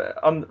kind of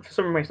for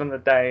some reason on the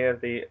day of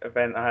the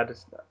event, I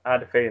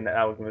had a feeling that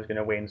Elgin was going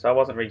to win, so I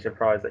wasn't really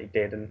surprised that he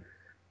did, and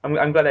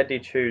I'm glad they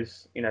did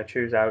choose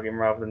Elgin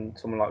rather than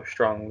someone like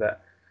Strong.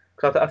 That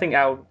because I think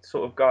Al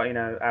sort of got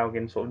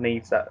Elgin sort of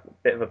needs that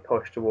bit of a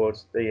push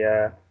towards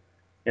the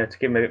to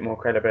give him a bit more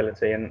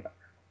credibility, and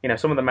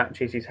some of the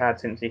matches he's had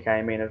since he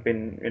came in have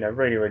been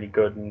really really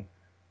good, and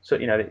so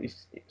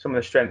some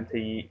of the strength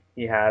he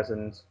has,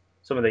 and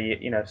some of the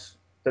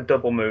the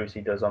double moves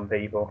he does on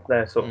people,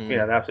 they're sort of Mm.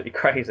 they're absolutely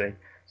crazy.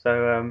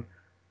 So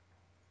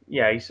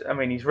yeah, he's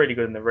really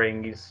good in the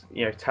ring. He's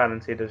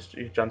talented, as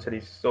John said.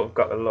 He's sort of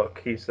got the look.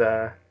 He's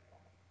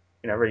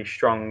really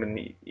strong, and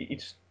he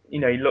just he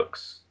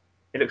looks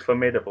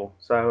formidable.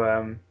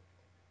 So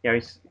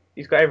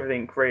he's got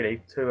everything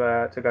really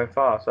to go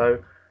far.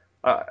 So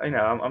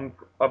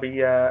I'll be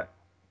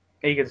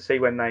eager to see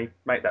when they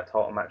make that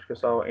title match,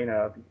 because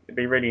it'd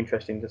be really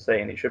interesting to see,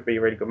 and it should be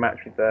a really good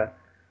match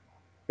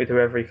with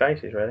whoever he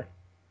faces, really.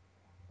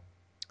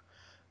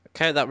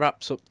 Okay, that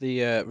wraps up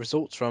the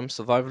results from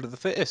Survival of the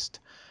Fittest.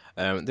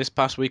 This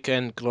past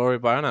weekend, Glory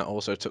by Honor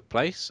also took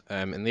place.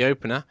 In the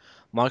opener,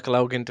 Michael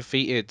Elgin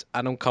defeated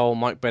Adam Cole,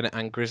 Mike Bennett,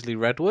 and Grizzly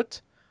Redwood.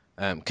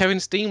 Kevin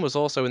Steen was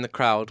also in the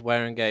crowd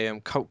wearing a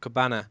Colt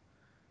Cabana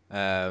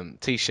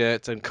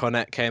t-shirt, and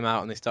Cornette came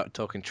out and they started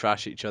talking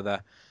trash at each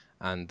other.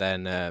 And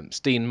then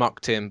Steen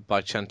mocked him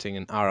by chanting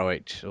an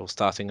ROH, or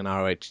starting an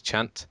ROH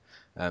chant.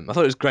 I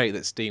thought it was great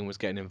that Steen was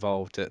getting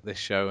involved at this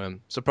show.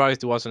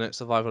 Surprised he wasn't at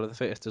Survival of the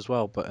Fittest as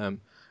well, but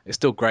it's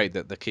still great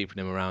that they're keeping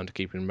him around,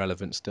 keeping him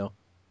relevant still.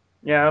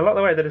 Yeah, I like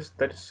the way they're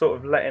just sort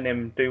of letting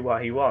him do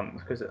what he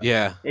wants, because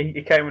Yeah.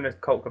 he came in a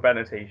Colt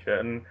Cabana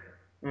t-shirt, and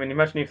I mean,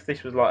 imagine if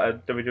this was like a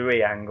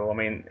WWE angle. I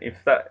mean,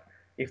 if that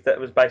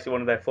was basically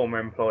one of their former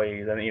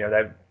employees, then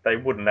they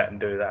wouldn't let him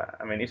do that.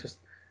 I mean,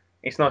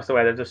 it's nice the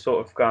way they've just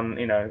sort of gone.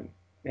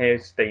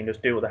 Here's Steen,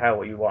 just do what the hell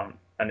what you want,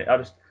 and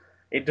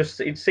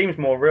it seems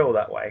more real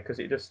that way, because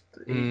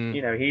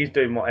Mm, he's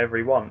doing whatever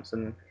he wants,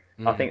 and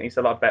I mm. think it's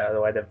a lot better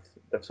the way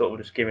they've sort of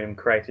just given him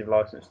creative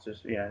license to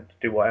to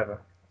do whatever.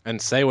 And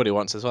say what he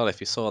wants as well. If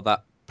you saw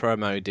that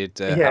promo he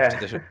did after Yeah.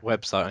 the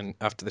website and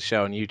after the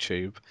show on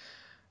YouTube,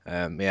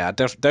 yeah, I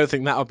don't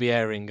think that'll be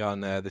airing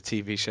on the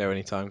TV show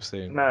anytime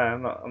soon. No,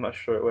 I'm not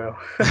sure it will.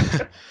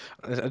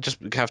 I just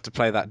have to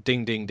play that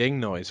ding ding ding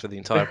noise for the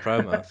entire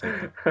promo, I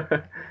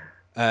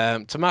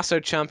think. Tommaso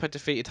Ciampa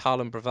defeated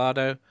Harlem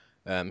Bravado.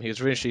 He was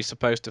originally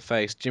supposed to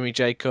face Jimmy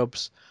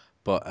Jacobs,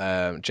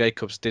 but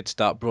Jacobs did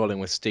start brawling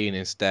with Steen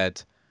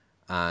instead,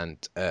 and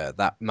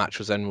that match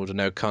was then ruled a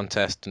no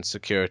contest, and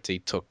security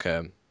took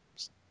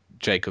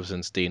Jacobs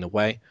and Steen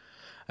away.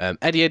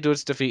 Eddie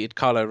Edwards defeated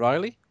Kyle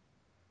O'Reilly.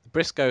 The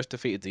Briscoes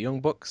defeated the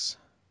Young Bucks.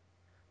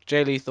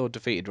 Jay Lethal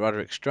defeated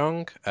Roderick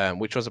Strong,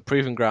 which was a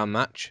proving ground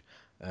match.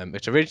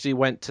 It originally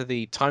went to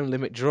the time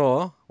limit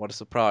draw. What a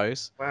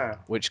surprise! Wow.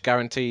 Which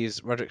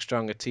guarantees Roderick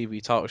Strong a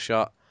TV title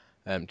shot.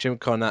 Jim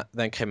Cornette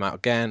then came out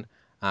again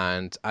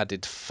and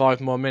added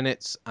 5 more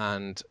minutes,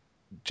 and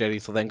Jay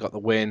Lethal then got the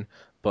win,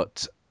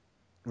 but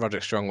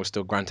Roderick Strong was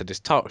still granted his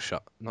title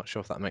shot. Not sure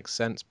if that makes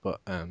sense,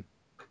 but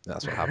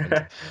that's what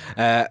happened.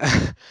 Uh,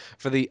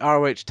 for the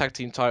ROH Tag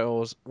Team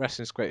titles,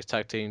 Wrestling's Greatest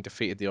Tag Team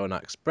defeated the All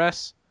Night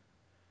Express.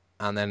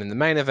 And then in the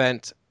main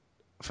event,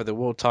 for the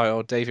world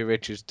title, Davey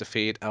Richards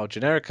defeated El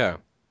Generico.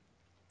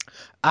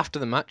 After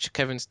the match,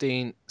 Kevin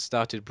Steen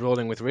started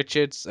brawling with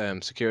Richards.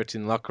 Security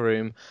in the locker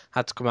room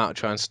had to come out and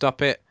try and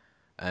stop it.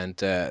 And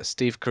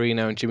Steve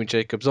Corino and Jimmy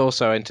Jacobs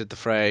also entered the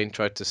fray and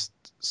tried to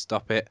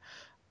stop it.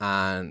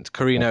 And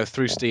Corino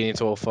threw Steen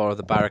into all four of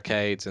the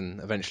barricades, and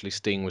eventually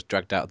Steen was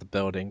dragged out of the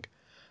building.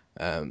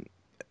 Um,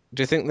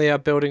 do you think they are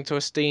building to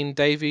a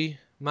Steen-Davey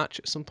match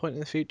at some point in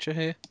the future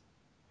here?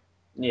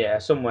 Yeah,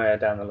 somewhere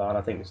down the line,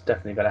 I think it's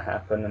definitely going to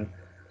happen, and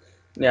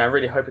yeah, I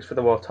really hope it's for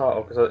the world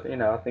title, because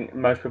I think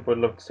most people would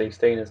love to see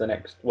Steen as the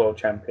next world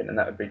champion, and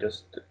that would be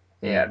just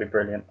Mm. it'd be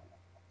brilliant.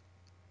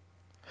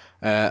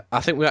 I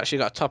think we actually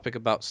got a topic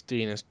about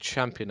Steen as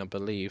champion, I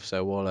believe,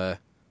 so we'll Yeah,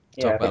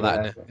 talk I think about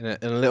we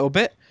that have. in a little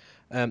bit.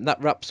 That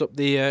wraps up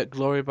the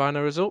Glory by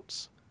Honor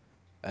results.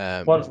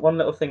 One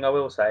little thing I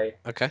will say,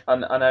 Okay. I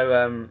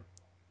know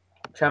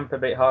Champa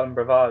beat Harlem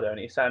Bravado, and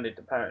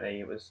apparently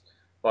it was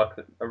like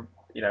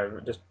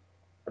just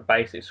a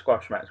basic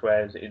squash match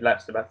where it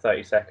lasted about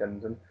 30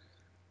 seconds, and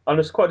I'm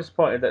just quite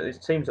disappointed that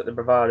it seems that the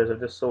Bravados have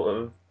just sort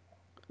of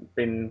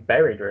been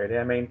buried. Really,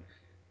 I mean,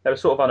 they were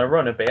sort of on a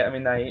run a bit. I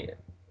mean,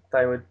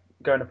 they were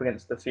going up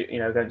against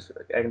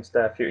against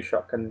Future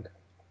Shock and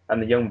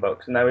and the Young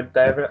Bucks, and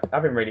they're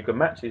having really good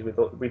matches with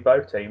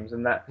both teams,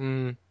 and that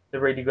the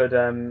really good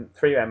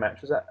three-way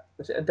match was it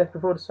a Death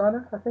Before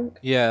Dishonor, I think.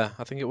 Yeah,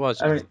 I think it was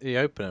I mean, the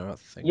opener. I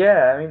think.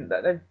 yeah, I mean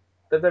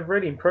they've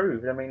really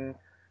improved. I mean,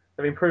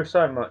 they've improved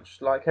so much.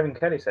 Like Kevin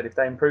Kelly said, if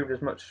they improved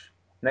as much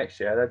next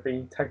year, they'd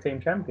be tag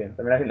team champions.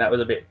 I mean, I think that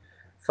was a bit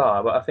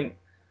far, but I think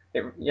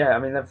yeah, I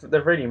mean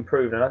they've really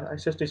improved, and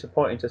it's just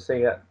disappointing to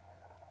see it.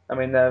 I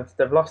mean,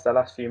 they've lost their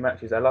last few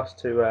matches. They lost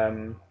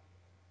to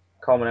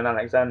Coleman and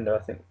Alexander. I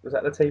think was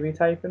that the TV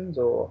tapings,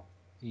 or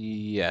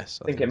Yes,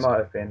 I think it so. might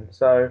have been.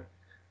 So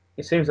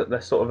it seems that they're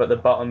sort of at the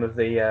bottom of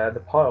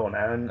the pile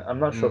now, and I'm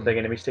not sure if they're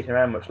going to be sticking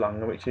around much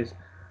longer. Which is,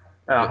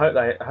 I hope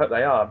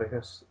they are,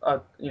 because I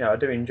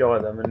do enjoy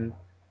them, and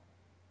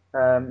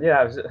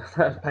yeah, that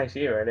was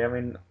basically it, really. I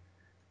mean,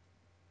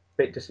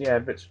 bit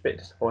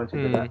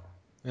disappointed with that.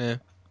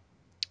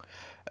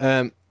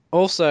 Yeah.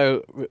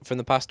 Also, from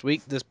the past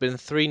week, there's been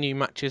 3 new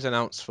matches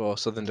announced for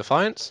Southern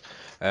Defiance.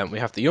 We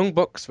have the Young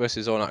Bucks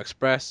versus All Out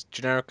Express,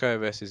 Generico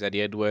versus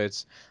Eddie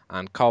Edwards,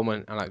 and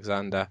Coleman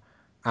Alexander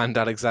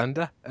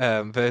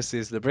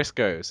versus the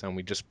Briscoes, and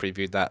we just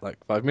previewed that like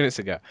 5 minutes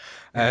ago.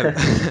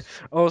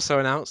 Also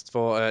announced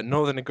for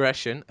Northern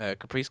Aggression,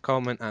 Caprice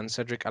Coleman and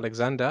Cedric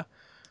Alexander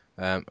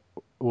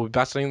will be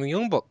battling the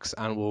Young Bucks,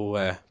 and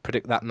we'll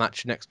predict that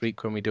match next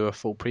week when we do a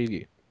full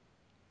preview.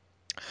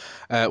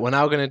 We're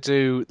now going to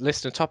do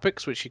listener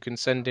topics, which you can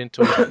send in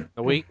to us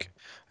a week.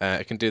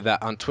 You can do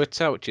that on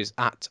Twitter, which is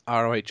at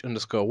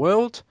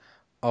 @ROH_world,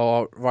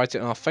 or write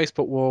it on our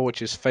Facebook wall,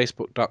 which is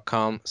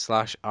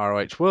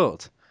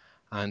facebook.com/ROHworld.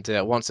 And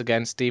once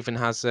again, Stephen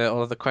has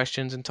all of the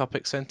questions and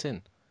topics sent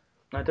in.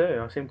 I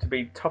do. I seem to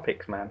be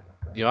topics man.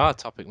 You are a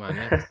topic man,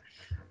 yeah.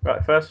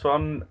 Right, first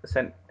one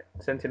sent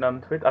in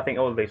on Twitter. I think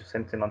all of these were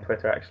sent in on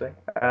Twitter, actually.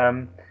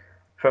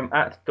 From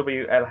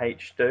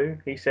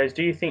 @WLHDo, he says,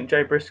 "Do you think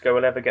Jay Briscoe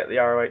will ever get the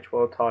ROH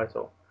World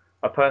Title?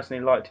 I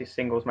personally liked his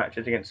singles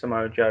matches against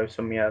Samoa Joe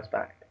some years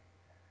back."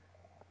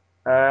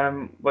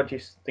 What do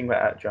you think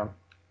about that, John?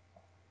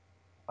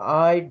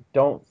 I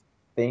don't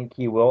think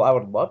he will. I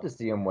would love to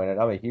see him win it.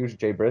 I'm a huge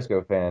Jay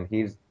Briscoe fan.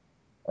 He's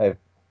a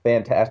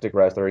fantastic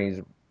wrestler.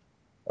 He's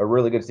a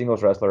really good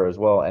singles wrestler as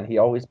well, and he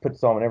always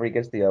puts on, whenever he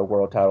gets the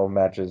world title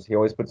matches, he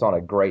always puts on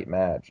a great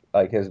match.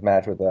 Like his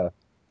match with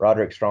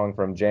Roderick Strong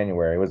from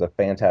January was a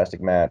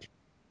fantastic match.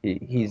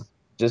 He's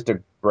just a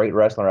great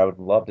wrestler. I would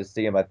love to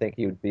see him. I think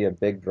he would be a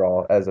big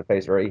draw as a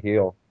face or a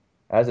heel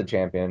as a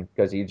champion,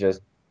 because he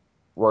just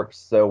works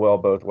so well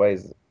both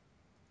ways.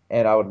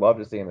 And I would love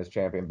to see him as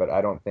champion, but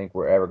I don't think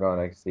we're ever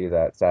going to see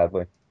that,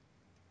 sadly.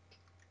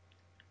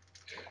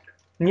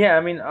 Yeah, I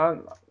mean,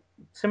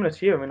 similar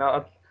to you. I mean,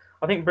 I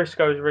think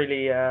Briscoe's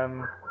really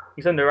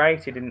he's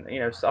underrated in,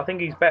 I think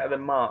he's better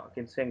than Mark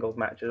in singles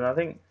matches,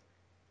 and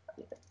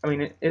I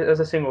mean,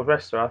 as a singles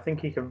wrestler, I think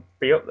he could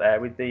be up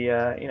there with the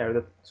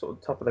the sort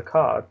of top of the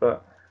card.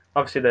 But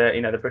obviously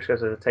the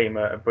Briscoes as a team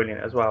are brilliant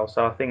as well.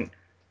 So I think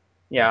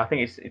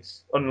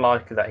it's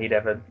unlikely that he'd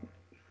ever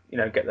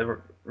get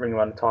the Ring of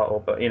Honor title.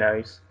 But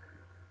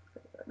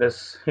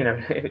there's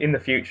in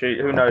the future,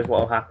 who knows what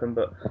will happen.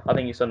 But I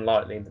think it's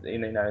unlikely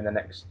in the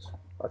next,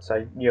 I'd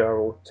say, year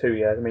or 2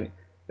 years. I mean,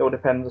 it all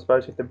depends, I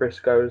suppose, if the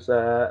Briscoes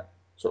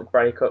sort of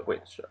break up,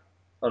 which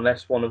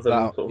unless one of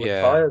them sort of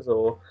retires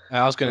or.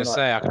 I was going to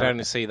say, I could that.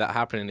 only see that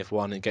happening if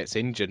one gets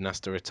injured and has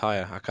to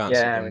retire. I can't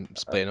see them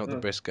splitting up the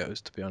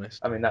Briscoes, to be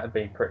honest. I mean, that would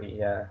be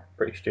pretty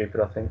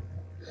stupid, I think.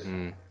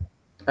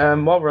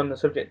 While we're on the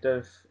subject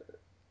of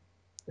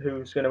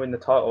who's going to win the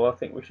title, I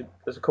think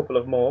there's a couple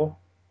of more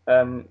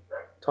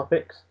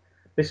topics.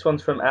 This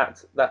one's from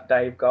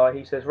 @thatDave guy.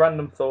 He says,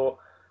 "Random thought.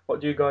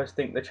 What do you guys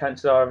think the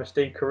chances are of a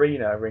Steve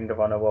Corino Ring of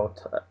Honor World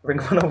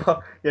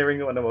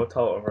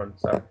title run?"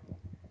 So.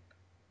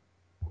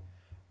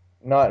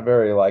 Not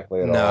very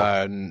likely at all.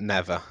 No,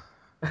 never.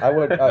 I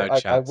would. No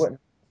I chance. wouldn't.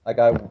 Like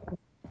I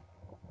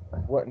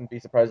wouldn't be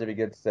surprised if he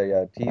gets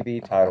a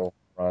TV title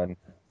run,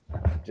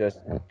 just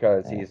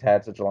because he's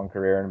had such a long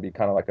career, and be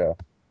kind of like a,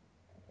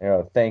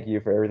 thank you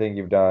for everything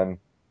you've done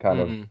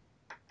kind of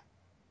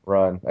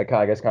run. I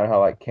guess kind of how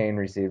like Kane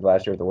received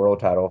last year with the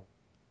world title.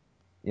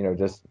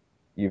 Just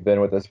you've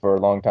been with us for a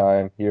long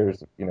time.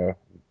 Here's you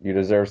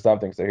deserve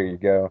something, so here you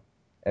go.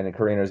 And then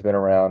Corino's been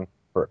around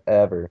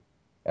forever.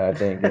 And I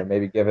think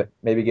maybe get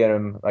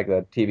him like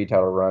a TV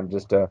title run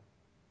just to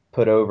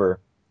put over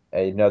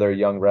another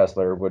young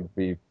wrestler would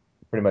be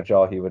pretty much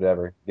all he would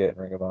ever get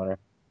in Ring of Honor.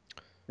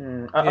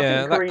 I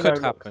think that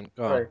could happen.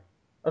 Go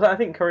on. I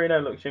think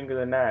Corino looks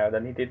younger now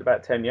than he did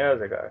about 10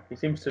 years ago. He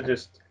seems to to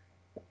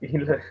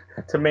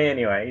me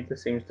anyway, he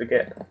just seems to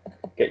get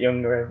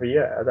younger every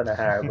year. I don't know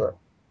how, but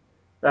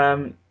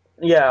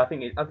yeah, I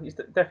think it's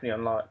definitely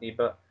unlikely.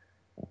 But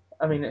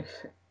I mean,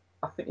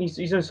 I think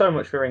he's done so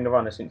much for Ring of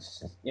Honor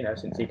since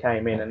he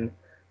came in,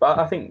 but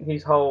I think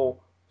his whole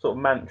sort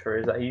of mantra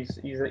is that he's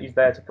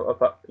there to put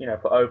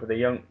over the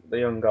young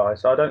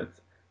guys. So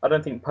I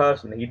don't think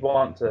personally he'd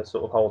want to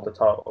sort of hold the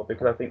title,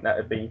 because I think that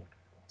would be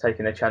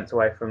taking a chance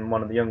away from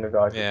one of the younger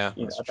guys. Yeah,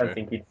 I don't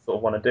think he'd sort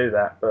of want to do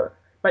that. But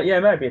But yeah,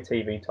 maybe a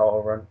TV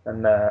title run,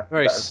 and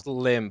Very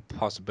slim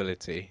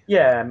possibility.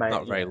 yeah, maybe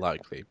Not very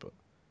likely, but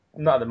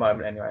not at the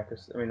moment anyway,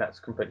 because I mean that's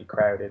completely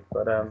crowded.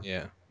 But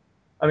yeah.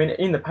 I mean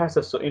in the past,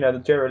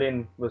 the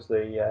Geraldine was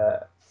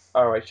the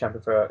ROH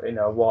champion for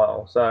a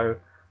while, so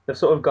they've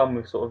sort of gone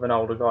with sort of an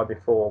older guy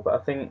before.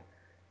 But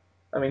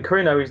I mean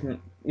Carino isn't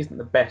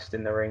the best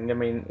in the ring. I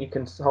mean he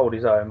can hold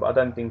his own, but I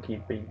don't think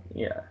he'd be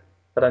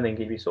I don't think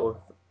he'd be sort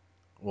of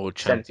World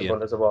champion.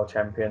 sensible as a world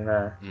champion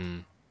there.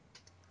 Mm.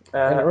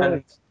 And it really,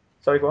 And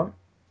sorry, go on.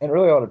 and it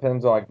really all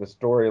depends on like the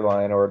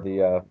storyline or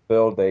the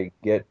build they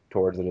get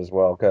towards it as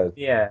well. Because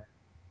Yeah,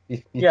 yeah, I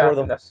before think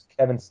the that's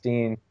Kevin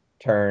Steen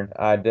turn,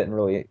 I didn't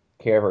really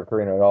care for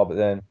Carino at all. But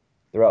then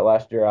throughout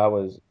last year, I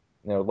was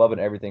loving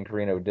everything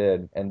Carino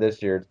did, and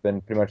this year it's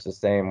been pretty much the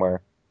same.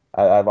 Where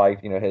I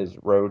liked his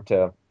road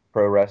to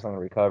pro wrestling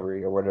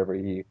recovery or whatever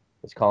he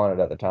was calling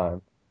it at the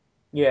time.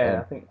 yeah, I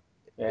And think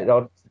it yeah.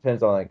 all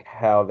depends on like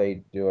how they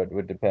do it.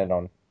 Would depend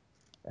on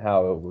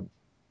how it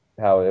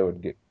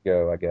would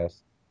go, I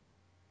guess.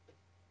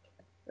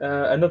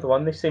 Another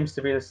one. This seems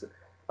to be this.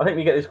 I think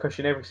we get this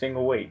question every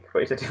single week,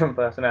 but it's a different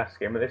person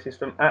asking. But this is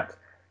from at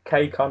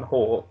KCon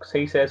Hawks.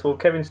 He says, "Will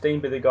Kevin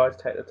Steen be the guy to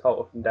take the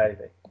title from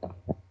Davey, I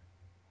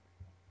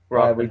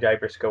rather than would. Jay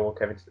Briscoe or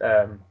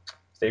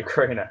Steve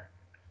Corino?"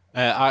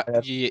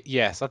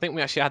 Yes, I think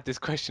we actually had this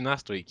question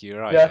last week.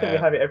 You're right. Yeah, I think we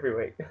have it every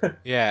week.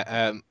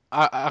 Yeah,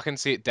 I can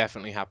see it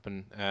definitely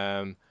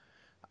happen.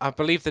 I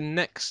believe the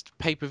next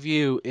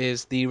pay-per-view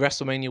is the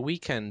WrestleMania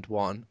weekend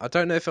one. I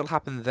don't know if it'll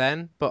happen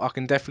then, but I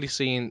can definitely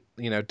see,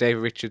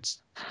 David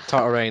Richards'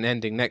 title reign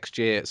ending next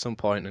year at some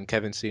point, and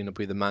Kevin Steen will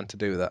be the man to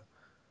do that.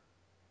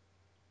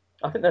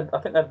 I think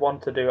they'd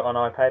want to do it on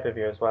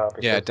iPay-per-view as well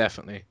Yeah, because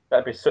definitely.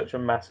 that'd be such a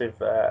massive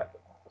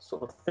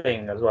sort of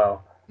thing as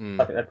well. I Mm.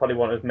 think they'd probably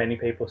want as many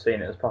people seeing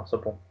it as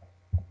possible.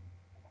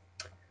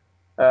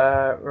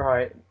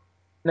 Right,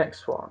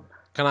 next one.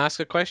 Can I ask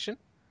a question?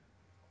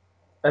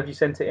 Have you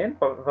sent it in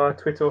via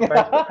Twitter or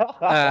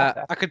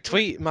Facebook? I could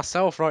tweet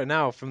myself right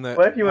now from the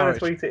Well, if you want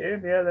to RH. tweet it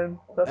in, yeah, then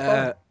that's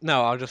fine.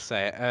 No, I'll just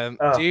say it. Do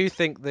Oh, you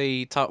think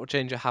the title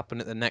change will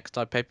happen at the next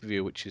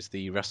pay-per-view, which is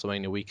the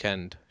WrestleMania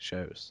weekend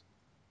shows?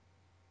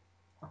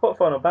 I thought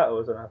Final Battle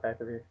was on our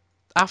pay-per-view.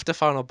 After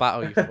Final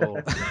Battle, you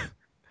fool.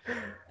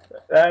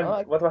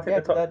 What do I think Yeah,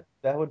 the 'cause top?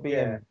 that would be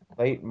Yeah, in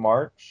late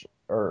March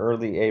or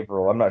early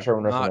April. I'm not sure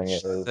when March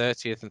WrestleMania is.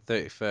 30th and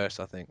 31st,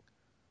 I think.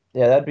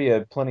 Yeah, that'd be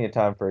plenty of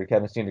time for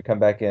Kevin Steen to come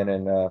back in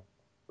and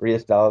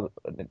reestablish,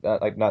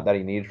 not that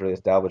he needs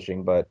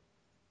reestablishing, but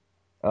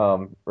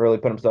really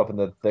put himself in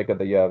the thick of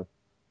the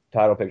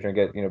title picture and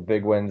get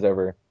big wins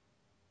over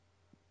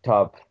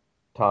top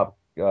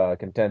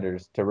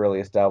contenders to really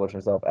establish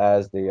himself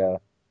as the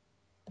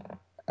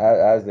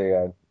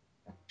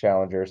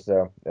challenger.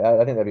 So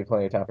I think that'd be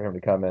plenty of time for him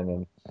to come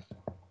in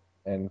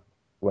and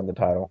win the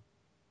title.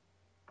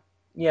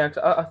 yeah. 'Cause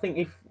I think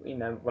if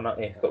well not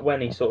if, but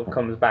when he sort of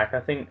comes back,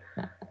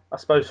 I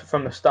suppose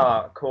from the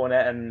start,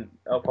 Cornette and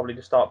I'll probably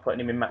just start putting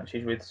him in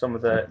matches with some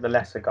of the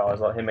lesser guys,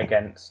 like him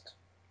against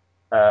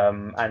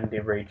Andy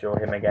Reid or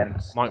him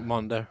against Mike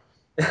Mondo.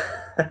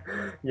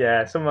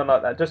 yeah, someone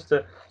like that, just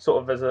to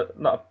sort of as a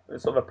not a,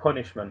 sort of a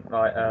punishment,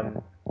 like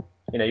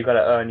you've got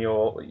to earn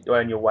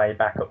your way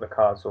back up the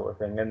card, sort of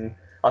thing. And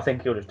I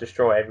think he'll just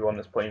destroy everyone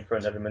that's put in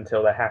front of him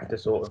until they have to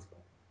sort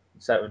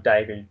of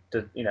Davey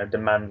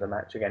demand a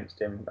match against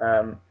him.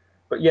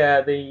 But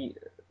yeah, the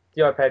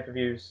pay per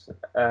views,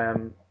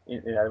 the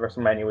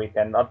WrestleMania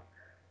weekend.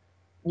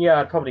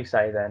 I'd probably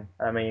say then.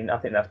 I mean, I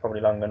think that's probably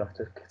long enough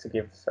to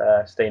give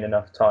Steen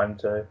enough time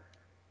to,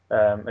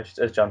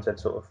 as John said,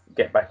 sort of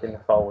get back in the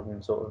fold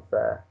and sort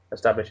of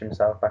establish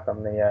himself back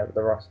on the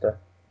roster.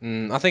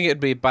 I think it'd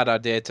be a bad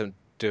idea to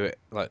do it,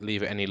 like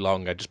leave it any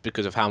longer, just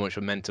because of how much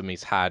momentum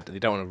he's had. They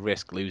don't want to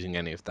risk losing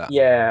any of that.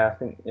 Yeah, I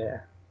think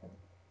yeah.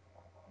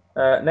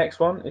 Next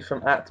one is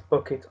from at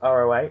Bucket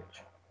ROH.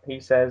 He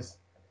says,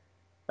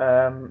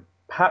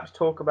 perhaps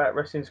talk about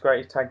wrestling's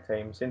greatest tag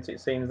team since it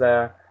seems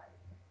they're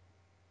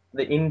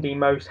the indie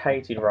most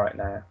hated right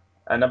now.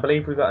 And I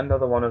believe we got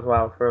another one as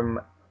well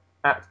from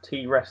at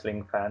T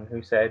Wrestling Fan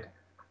who said,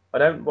 I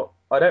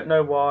don't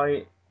know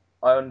why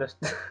I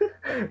understand.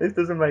 This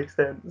doesn't make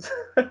sense.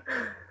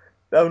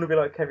 I want to be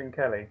like Kevin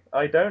Kelly.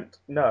 I don't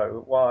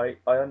know why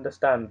I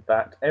understand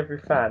that every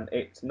fan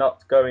it's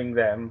not going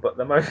them, but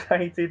the most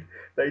hated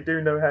they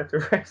do know how to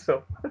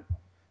wrestle.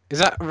 Is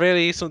that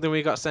really something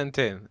we got sent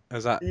in?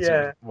 Is that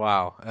Yeah.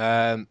 wow?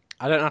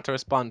 I don't have to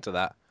respond to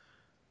that.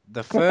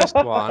 The first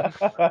one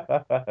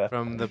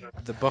from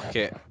the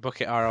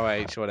bucket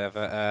ROH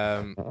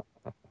whatever.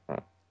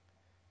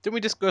 Didn't we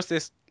discuss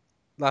this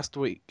last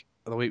week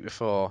or the week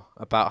before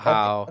about I think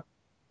how?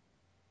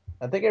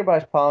 I think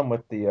everybody's problem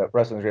with the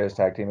Wrestling's Greatest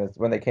Tag Team is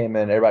when they came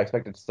in, everybody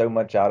expected so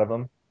much out of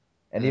them,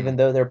 and Mm, even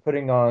though they're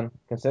putting on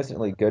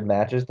consistently good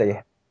matches,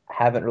 they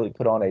haven't really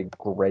put on a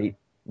great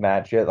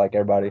match yet, like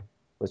everybody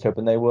was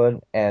hoping they would.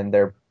 And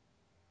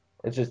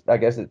it's just, I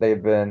guess that they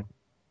were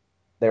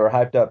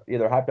hyped up,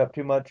 either hyped up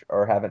too much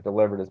or haven't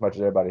delivered as much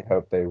as everybody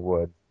hoped they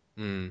would.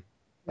 mm.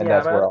 and Yeah,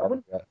 I that's mean, where I all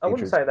wouldn't, the I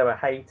wouldn't hatred's. say they were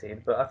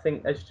hated, but I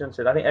think, as John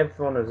said, I think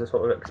everyone has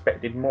sort of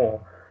expected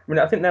more. I mean,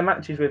 I think their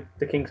matches with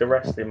the Kings of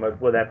Wrestling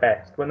were their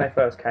best when they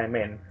first came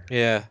in.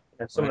 Yeah,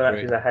 Some I of the agree.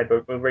 matches they had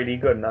were really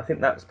good, and I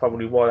think that's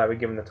probably why they were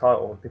given the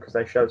titles because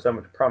they showed so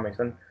much promise.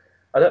 And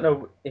I don't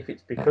know if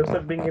it's because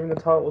they've been given the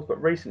titles,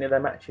 but recently their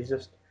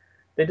matches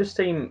they just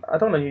seem, I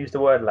don't want to use the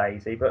word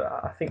lazy, but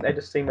I think they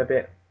just seem a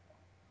bit,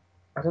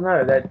 I don't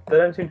know, they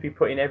don't seem to be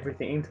putting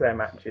everything into their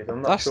matches.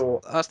 I'm not That's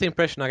sure. that's the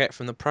impression I get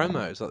from the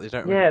promos. Like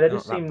Yeah, they they're not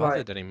just that seem like,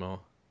 bothered anymore.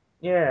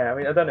 yeah, I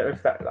mean, I don't know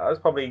if that was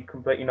probably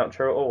completely not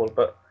true at all,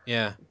 but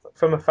Yeah,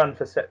 from a fan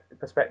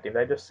perspective,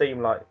 they just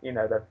seem like,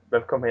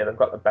 they've come here, they've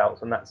got the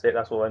belts, and that's it,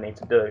 that's all they need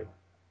to do.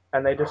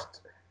 And they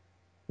just,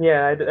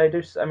 yeah, they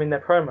do. I mean, their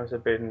promos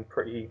have been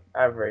pretty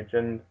average,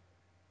 and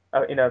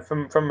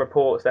from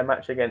reports, their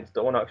match against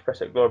All Night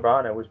Express at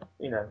Gloriana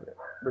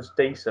was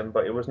decent,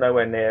 but it was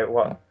nowhere near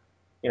what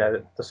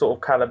the sort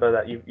of caliber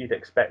that you'd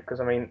expect. Because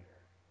I mean,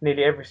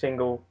 nearly every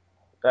single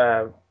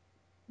uh,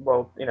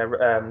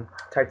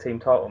 tag team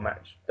title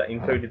match that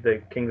included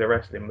the Kings of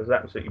Wrestling was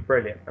absolutely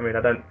brilliant. I mean,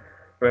 I don't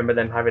remember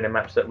them having a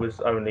match that was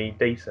only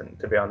decent,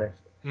 to be honest.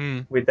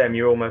 mm. With them,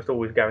 you're almost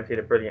always guaranteed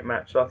a brilliant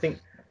match. So I think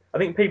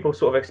people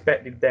sort of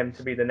expected them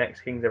to be the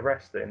next Kings of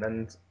Wrestling,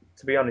 and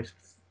to be honest,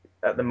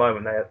 at the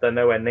moment they're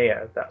nowhere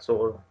near that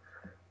sort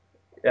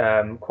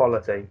of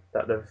quality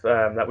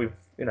that we've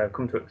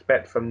come to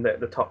expect from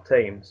the top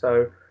team.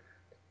 So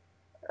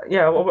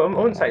yeah, I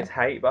wouldn't say it's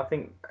hate, but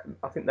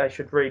I think they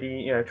should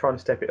really try and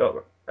step it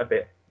up a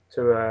bit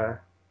to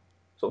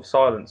sort of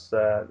silence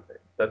those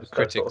sort of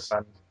Critics.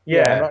 fans.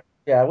 Yeah, I'm Yeah, not.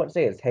 Yeah, I wouldn't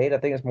say it's hate. I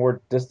think it's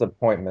more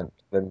disappointment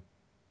than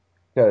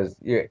because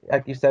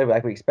like you said,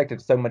 like we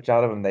expected so much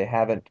out of them. They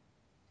haven't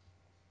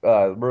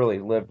really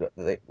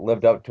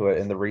lived up to it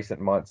in the recent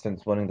months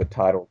since winning the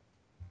title.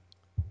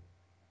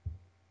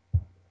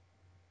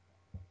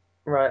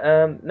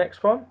 right.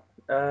 Next one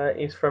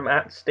is from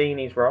at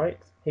Steeny's right.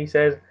 He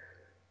says,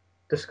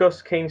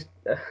 discuss King's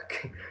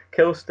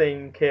Kill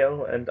Steen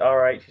Kill and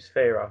RH's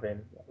fear of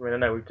him. I mean, I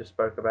know we just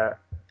spoke about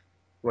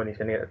when he's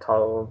going to get the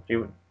title. Do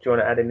you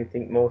want to add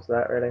anything more to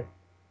that, really?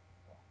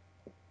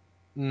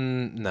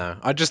 No,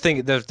 I just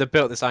think they've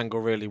built this angle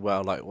really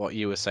well. Like what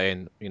you were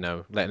saying,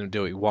 letting him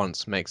do what he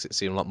wants makes it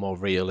seem a lot more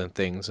real and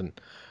things. And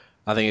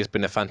I think it's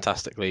been a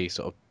fantastically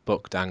sort of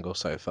booked angle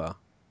so far.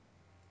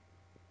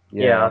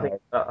 Yeah, I Yeah,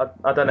 think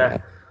I don't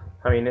know.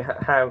 I mean,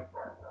 how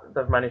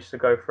they've managed to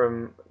go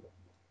from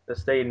the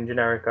Steen and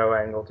Generico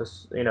angle to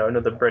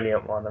another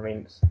brilliant one. I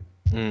mean,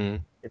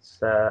 Mm.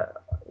 it's I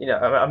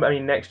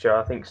mean next year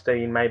I think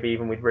Steen maybe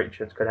even with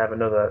Richards could have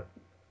another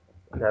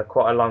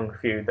quite a long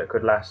feud that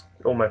could last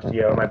almost a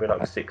year or maybe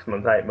like 6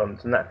 months, 8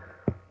 months, and that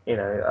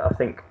I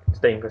think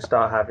Steen could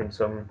start having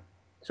some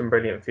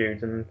brilliant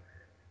feuds. And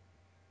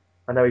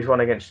I know he's one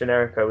against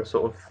Generico was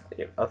sort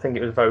of, I think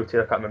it was voted,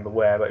 I can't remember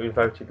where, but it was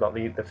voted like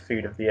the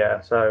feud of the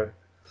year. So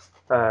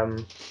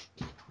um,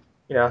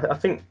 I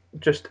think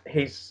just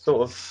his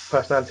sort of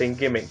personality and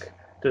gimmick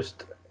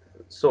just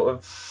sort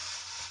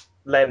of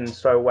lends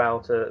so well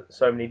to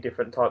so many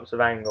different types of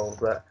angles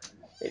that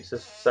it's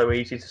just so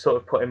easy to sort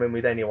of put him in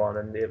with anyone,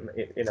 and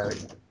it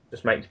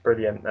just makes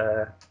brilliant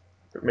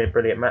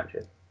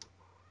matches.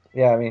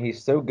 yeah. I mean,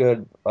 he's so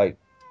good. Like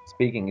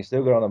speaking, he's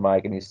so good on the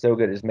mic, and he's so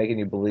good at just making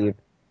you believe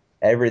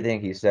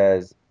everything he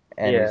says.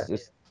 And Yeah.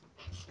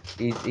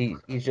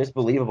 he's just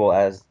believable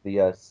as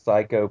the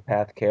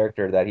psychopath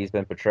character that he's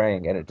been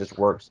portraying, and it just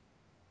works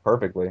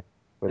perfectly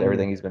with Mm.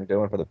 everything he's been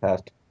doing for the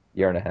past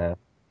year and a half.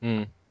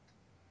 Mm.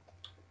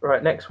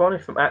 Right, next one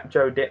is from at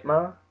Joe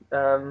Ditmar.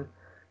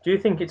 Do you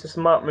think it's a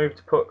smart move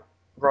to put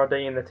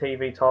Roddy in the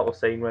TV title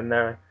scene when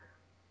there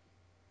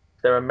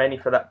are many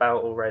for that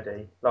belt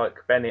already,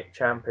 like Bennett,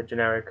 Ciampa,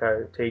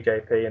 Generico,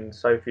 TJP, and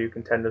so few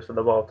contenders for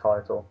the world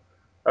title?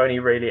 Only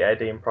really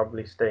Eddie and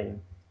probably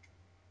Steen.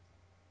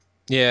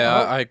 Yeah,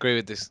 Uh, I agree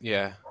with this.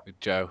 Yeah, with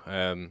Joe.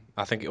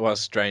 I think it was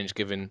strange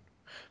giving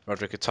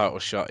Roderick a title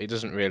shot. He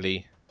doesn't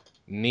really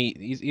need.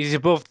 He's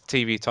above the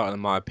TV title in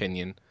my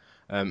opinion.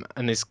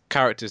 And his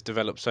character's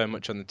developed so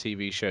much on the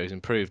TV show. He's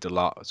improved a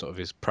lot, sort of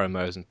his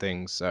promos and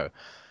things. So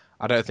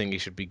I don't think he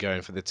should be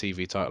going for the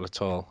TV title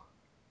at all.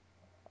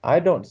 I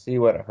don't see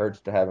what it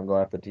hurts to have him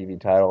going after the TV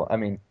title. I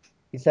mean,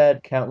 he's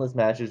had countless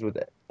matches with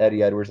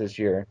Eddie Edwards this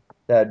year.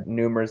 He's had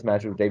numerous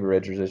matches with David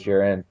Richards this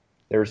year, and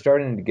they were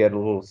starting to get a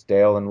little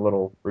stale and a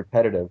little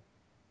repetitive.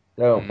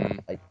 So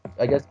Mm.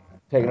 I guess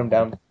taking him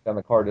down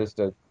the card just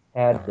a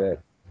tad bit,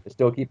 but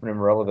still keeping him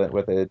relevant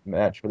with a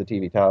match for the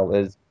TV title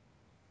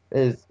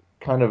is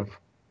kind of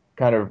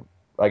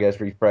I guess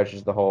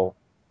refreshes the whole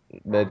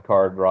mid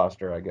card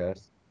roster, I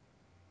guess.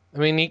 I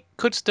mean, he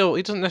could still.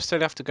 He doesn't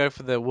necessarily have to go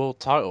for the world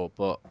title,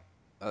 but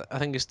I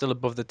think he's still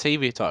above the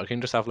TV title. He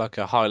can just have like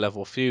a high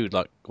level feud,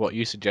 like what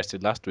you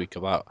suggested last week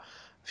about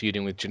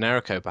feuding with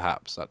Generico,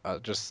 perhaps. I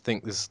just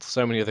think there's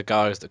so many other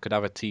guys that could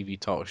have a TV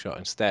title shot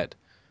instead,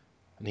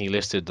 and he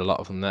listed a lot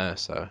of them there.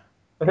 So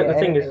I think Yeah, the and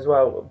thing is as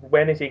well,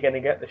 when is he going to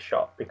get the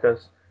shot?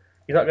 Because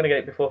he's not going to get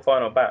it before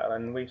Final Battle,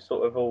 and we've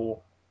sort of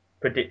all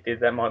predicted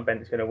that Mike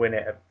Bennett's going to win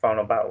it at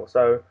Final Battle.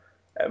 So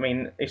I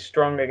mean, is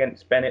Strong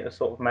against Bennett the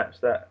sort of match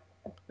that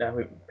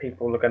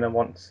people are going to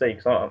want to see?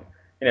 Because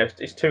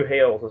it's two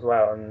heels as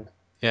well, and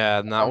Yeah,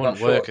 and that I'm not wouldn't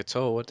sure. work at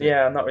all, would it?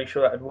 Yeah, I'm not really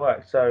sure that would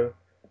work. So,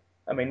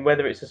 I mean,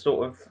 whether it's a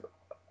sort of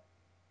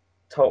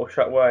total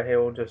shot where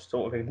he'll just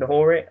sort of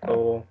ignore it,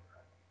 or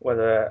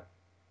whether,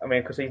 I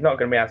mean, because he's not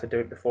going to be able to do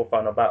it before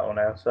Final Battle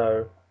now.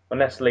 So,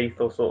 unless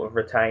Lethal sort of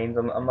retains,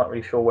 I'm not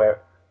really sure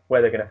where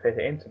they're going to fit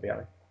it in, to be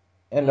honest.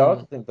 And I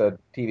also think the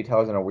TV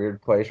title's in a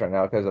weird place right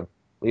now because of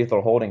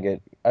Lethal holding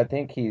it. I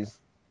think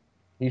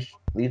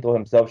Lethal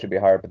himself should be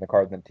higher up in the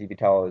card than the TV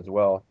title as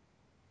well.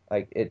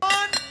 Like it.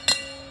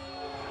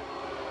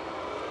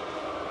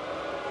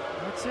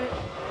 That's it.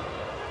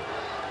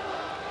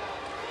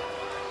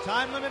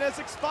 Time limit has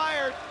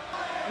expired.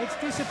 It's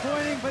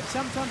disappointing, but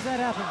sometimes that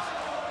happens.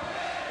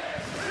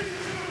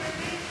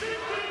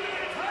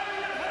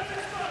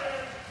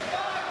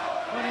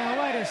 Well,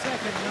 now, wait a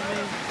second. I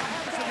mean,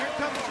 so here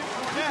comes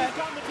Jed,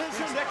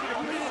 executive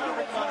producer of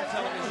Ring Honor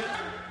Television.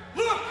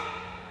 Look,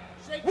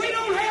 we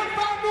don't have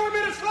 5 more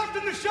minutes left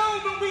in the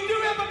show, but we do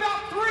have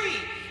about 3.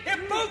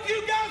 If both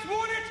you guys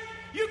want it,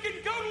 you can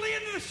go to the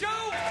end of the show.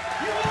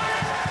 You want it?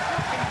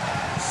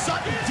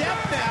 Sudden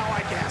death now,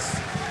 I guess.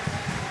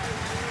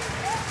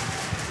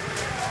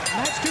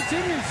 Match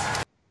continues.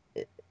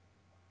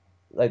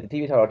 Like the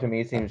TV title to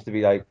me seems to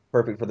be like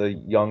perfect for the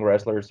young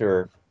wrestlers who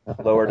are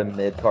lower to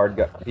mid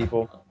card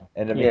people.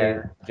 And to me,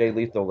 Jay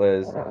Lethal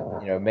is,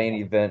 main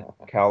event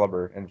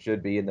caliber and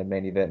should be in the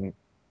main event and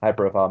high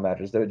profile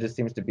matches. So it just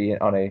seems to be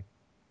in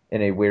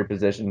a weird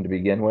position to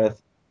begin with,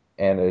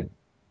 and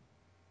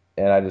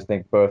I just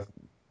think both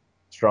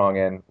Strong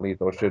and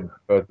Lethal should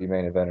both be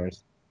main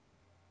eventers.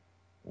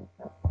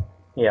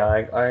 Yeah,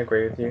 I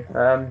agree with you.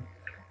 And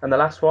the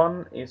last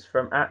one is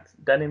from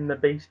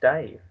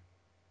 @DenimTheBeastDave.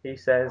 He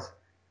says,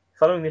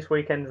 following this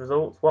weekend's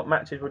results, what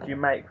matches would you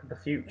make for the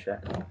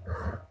future?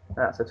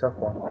 That's a tough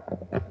one.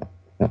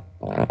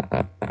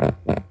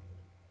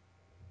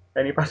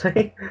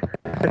 Anybody?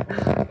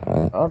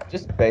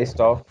 Just based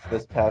off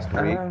this past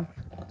week,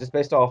 just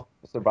based off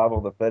survival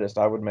of the fittest,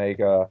 I would make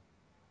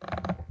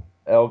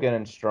Elgin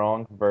and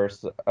Strong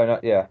versus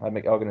I'd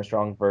make Elgin and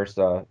Strong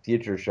versus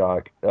Future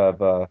Shock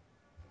of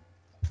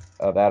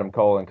Adam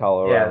Cole and Kyle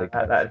O'Reilly.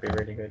 Yeah, that'd be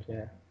really good.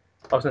 Yeah,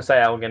 I was gonna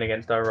say Elgin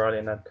against O'Reilly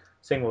in a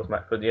singles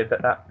match, but yeah,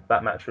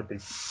 that match would be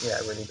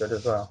really good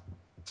as well.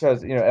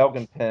 Because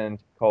Elgin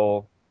pinned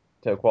Cole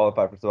to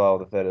qualify for survival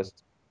of the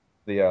fittest,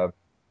 the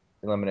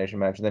elimination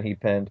match, and then he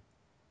pinned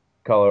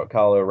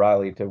Kyle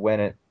O'Reilly to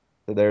win it.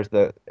 So there's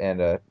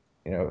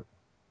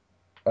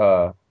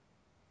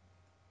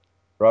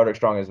Roderick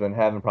Strong has been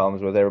having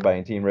problems with everybody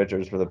in Team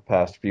Richards for the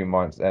past few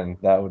months, and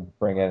that would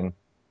bring in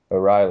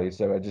O'Reilly.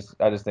 So I just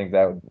think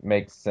that would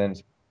make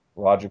sense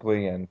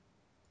logically and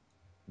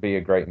be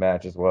a great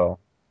match as well.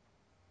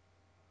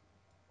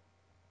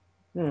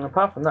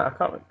 Apart from that, I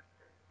can't,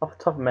 off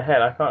the top of my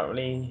head, I can't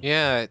really.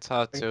 Yeah, it's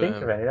hard to think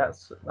of any.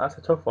 That's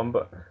a tough one,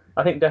 but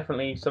I think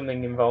definitely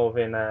something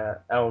involving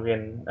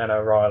Elgin and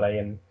O'Reilly,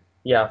 and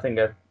I think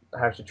a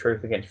House of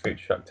Truth against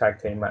Future Shock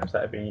tag team match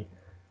that'd be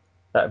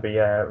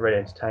really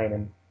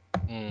entertaining.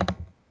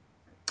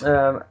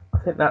 I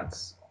think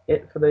that's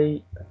it for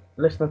the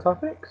listener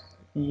topics.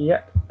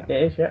 Yep, it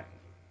is. Yep.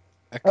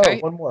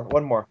 Okay. Oh,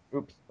 one more.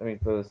 Oops, let me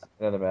throw this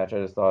another match I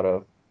just thought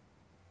of.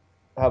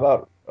 How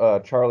about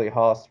Charlie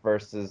Haas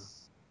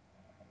versus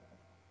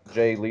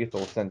Jay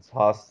Lethal, since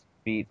Haas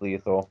beat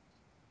Lethal?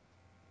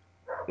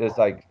 It's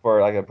like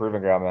for like a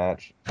proving ground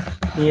match.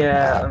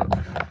 Yeah,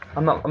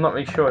 I'm not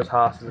really sure as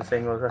Haas as a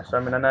singles wrestler.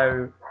 I mean, I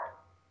know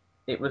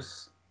it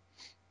was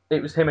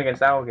him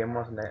against Elgin,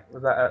 wasn't it?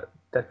 Was that at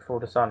Death Before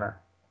Dishonor?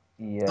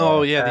 Yeah.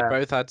 Oh yeah, they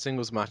both had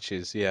singles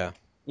matches. Yeah.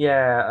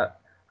 Yeah,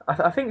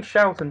 I think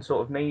Shelton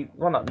sort of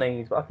not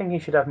needs, but I think he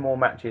should have more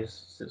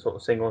matches, sort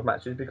of singles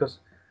matches, because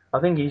I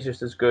think he's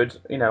just as good,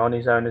 on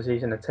his own as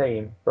he's in a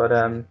team. But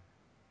I'm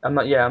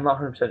not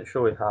 100%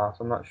 sure with Haas.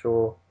 I'm not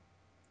sure.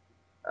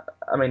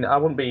 I mean, I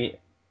wouldn't be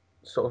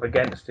sort of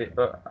against it,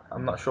 but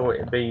I'm not sure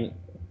it'd be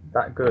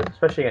that good,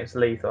 especially against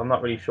Lethal. I'm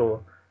not really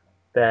sure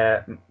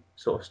their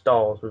sort of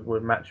styles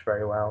would match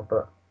very well.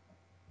 But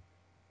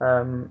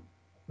I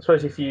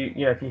suppose if you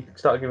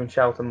start giving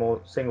Shelton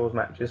more singles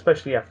matches,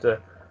 especially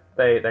after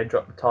they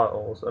drop the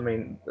titles. I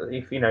mean,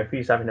 if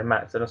he's having a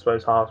match, then I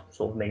suppose Haas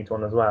sort of needs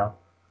one as well.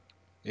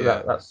 So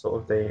that's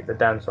sort of the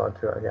downside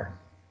to it, I guess.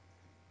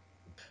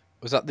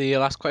 Was that the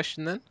last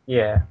question then?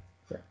 Yeah.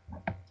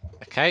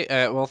 Okay,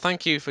 well,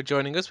 thank you for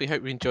joining us. We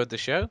hope you enjoyed the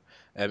show.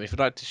 If you'd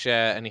like to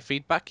share any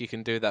feedback, you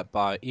can do that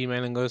by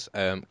emailing us,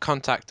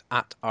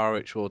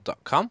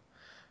 contact@rohworld.com.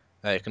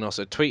 You can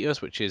also tweet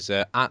us, which is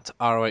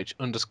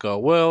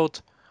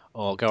 @ROH_world,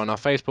 or go on our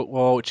Facebook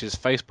wall, which is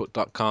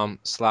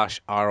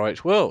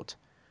facebook.com/ROHworld.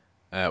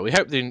 We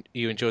hope that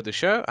you enjoyed the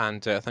show,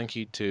 and thank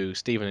you to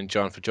Stephen and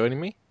John for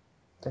joining me.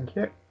 Thank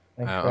you.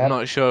 I'm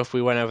not sure if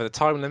we went over the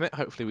time limit.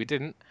 Hopefully we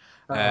didn't.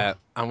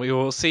 And we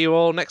will see you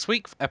all next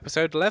week for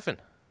episode 11.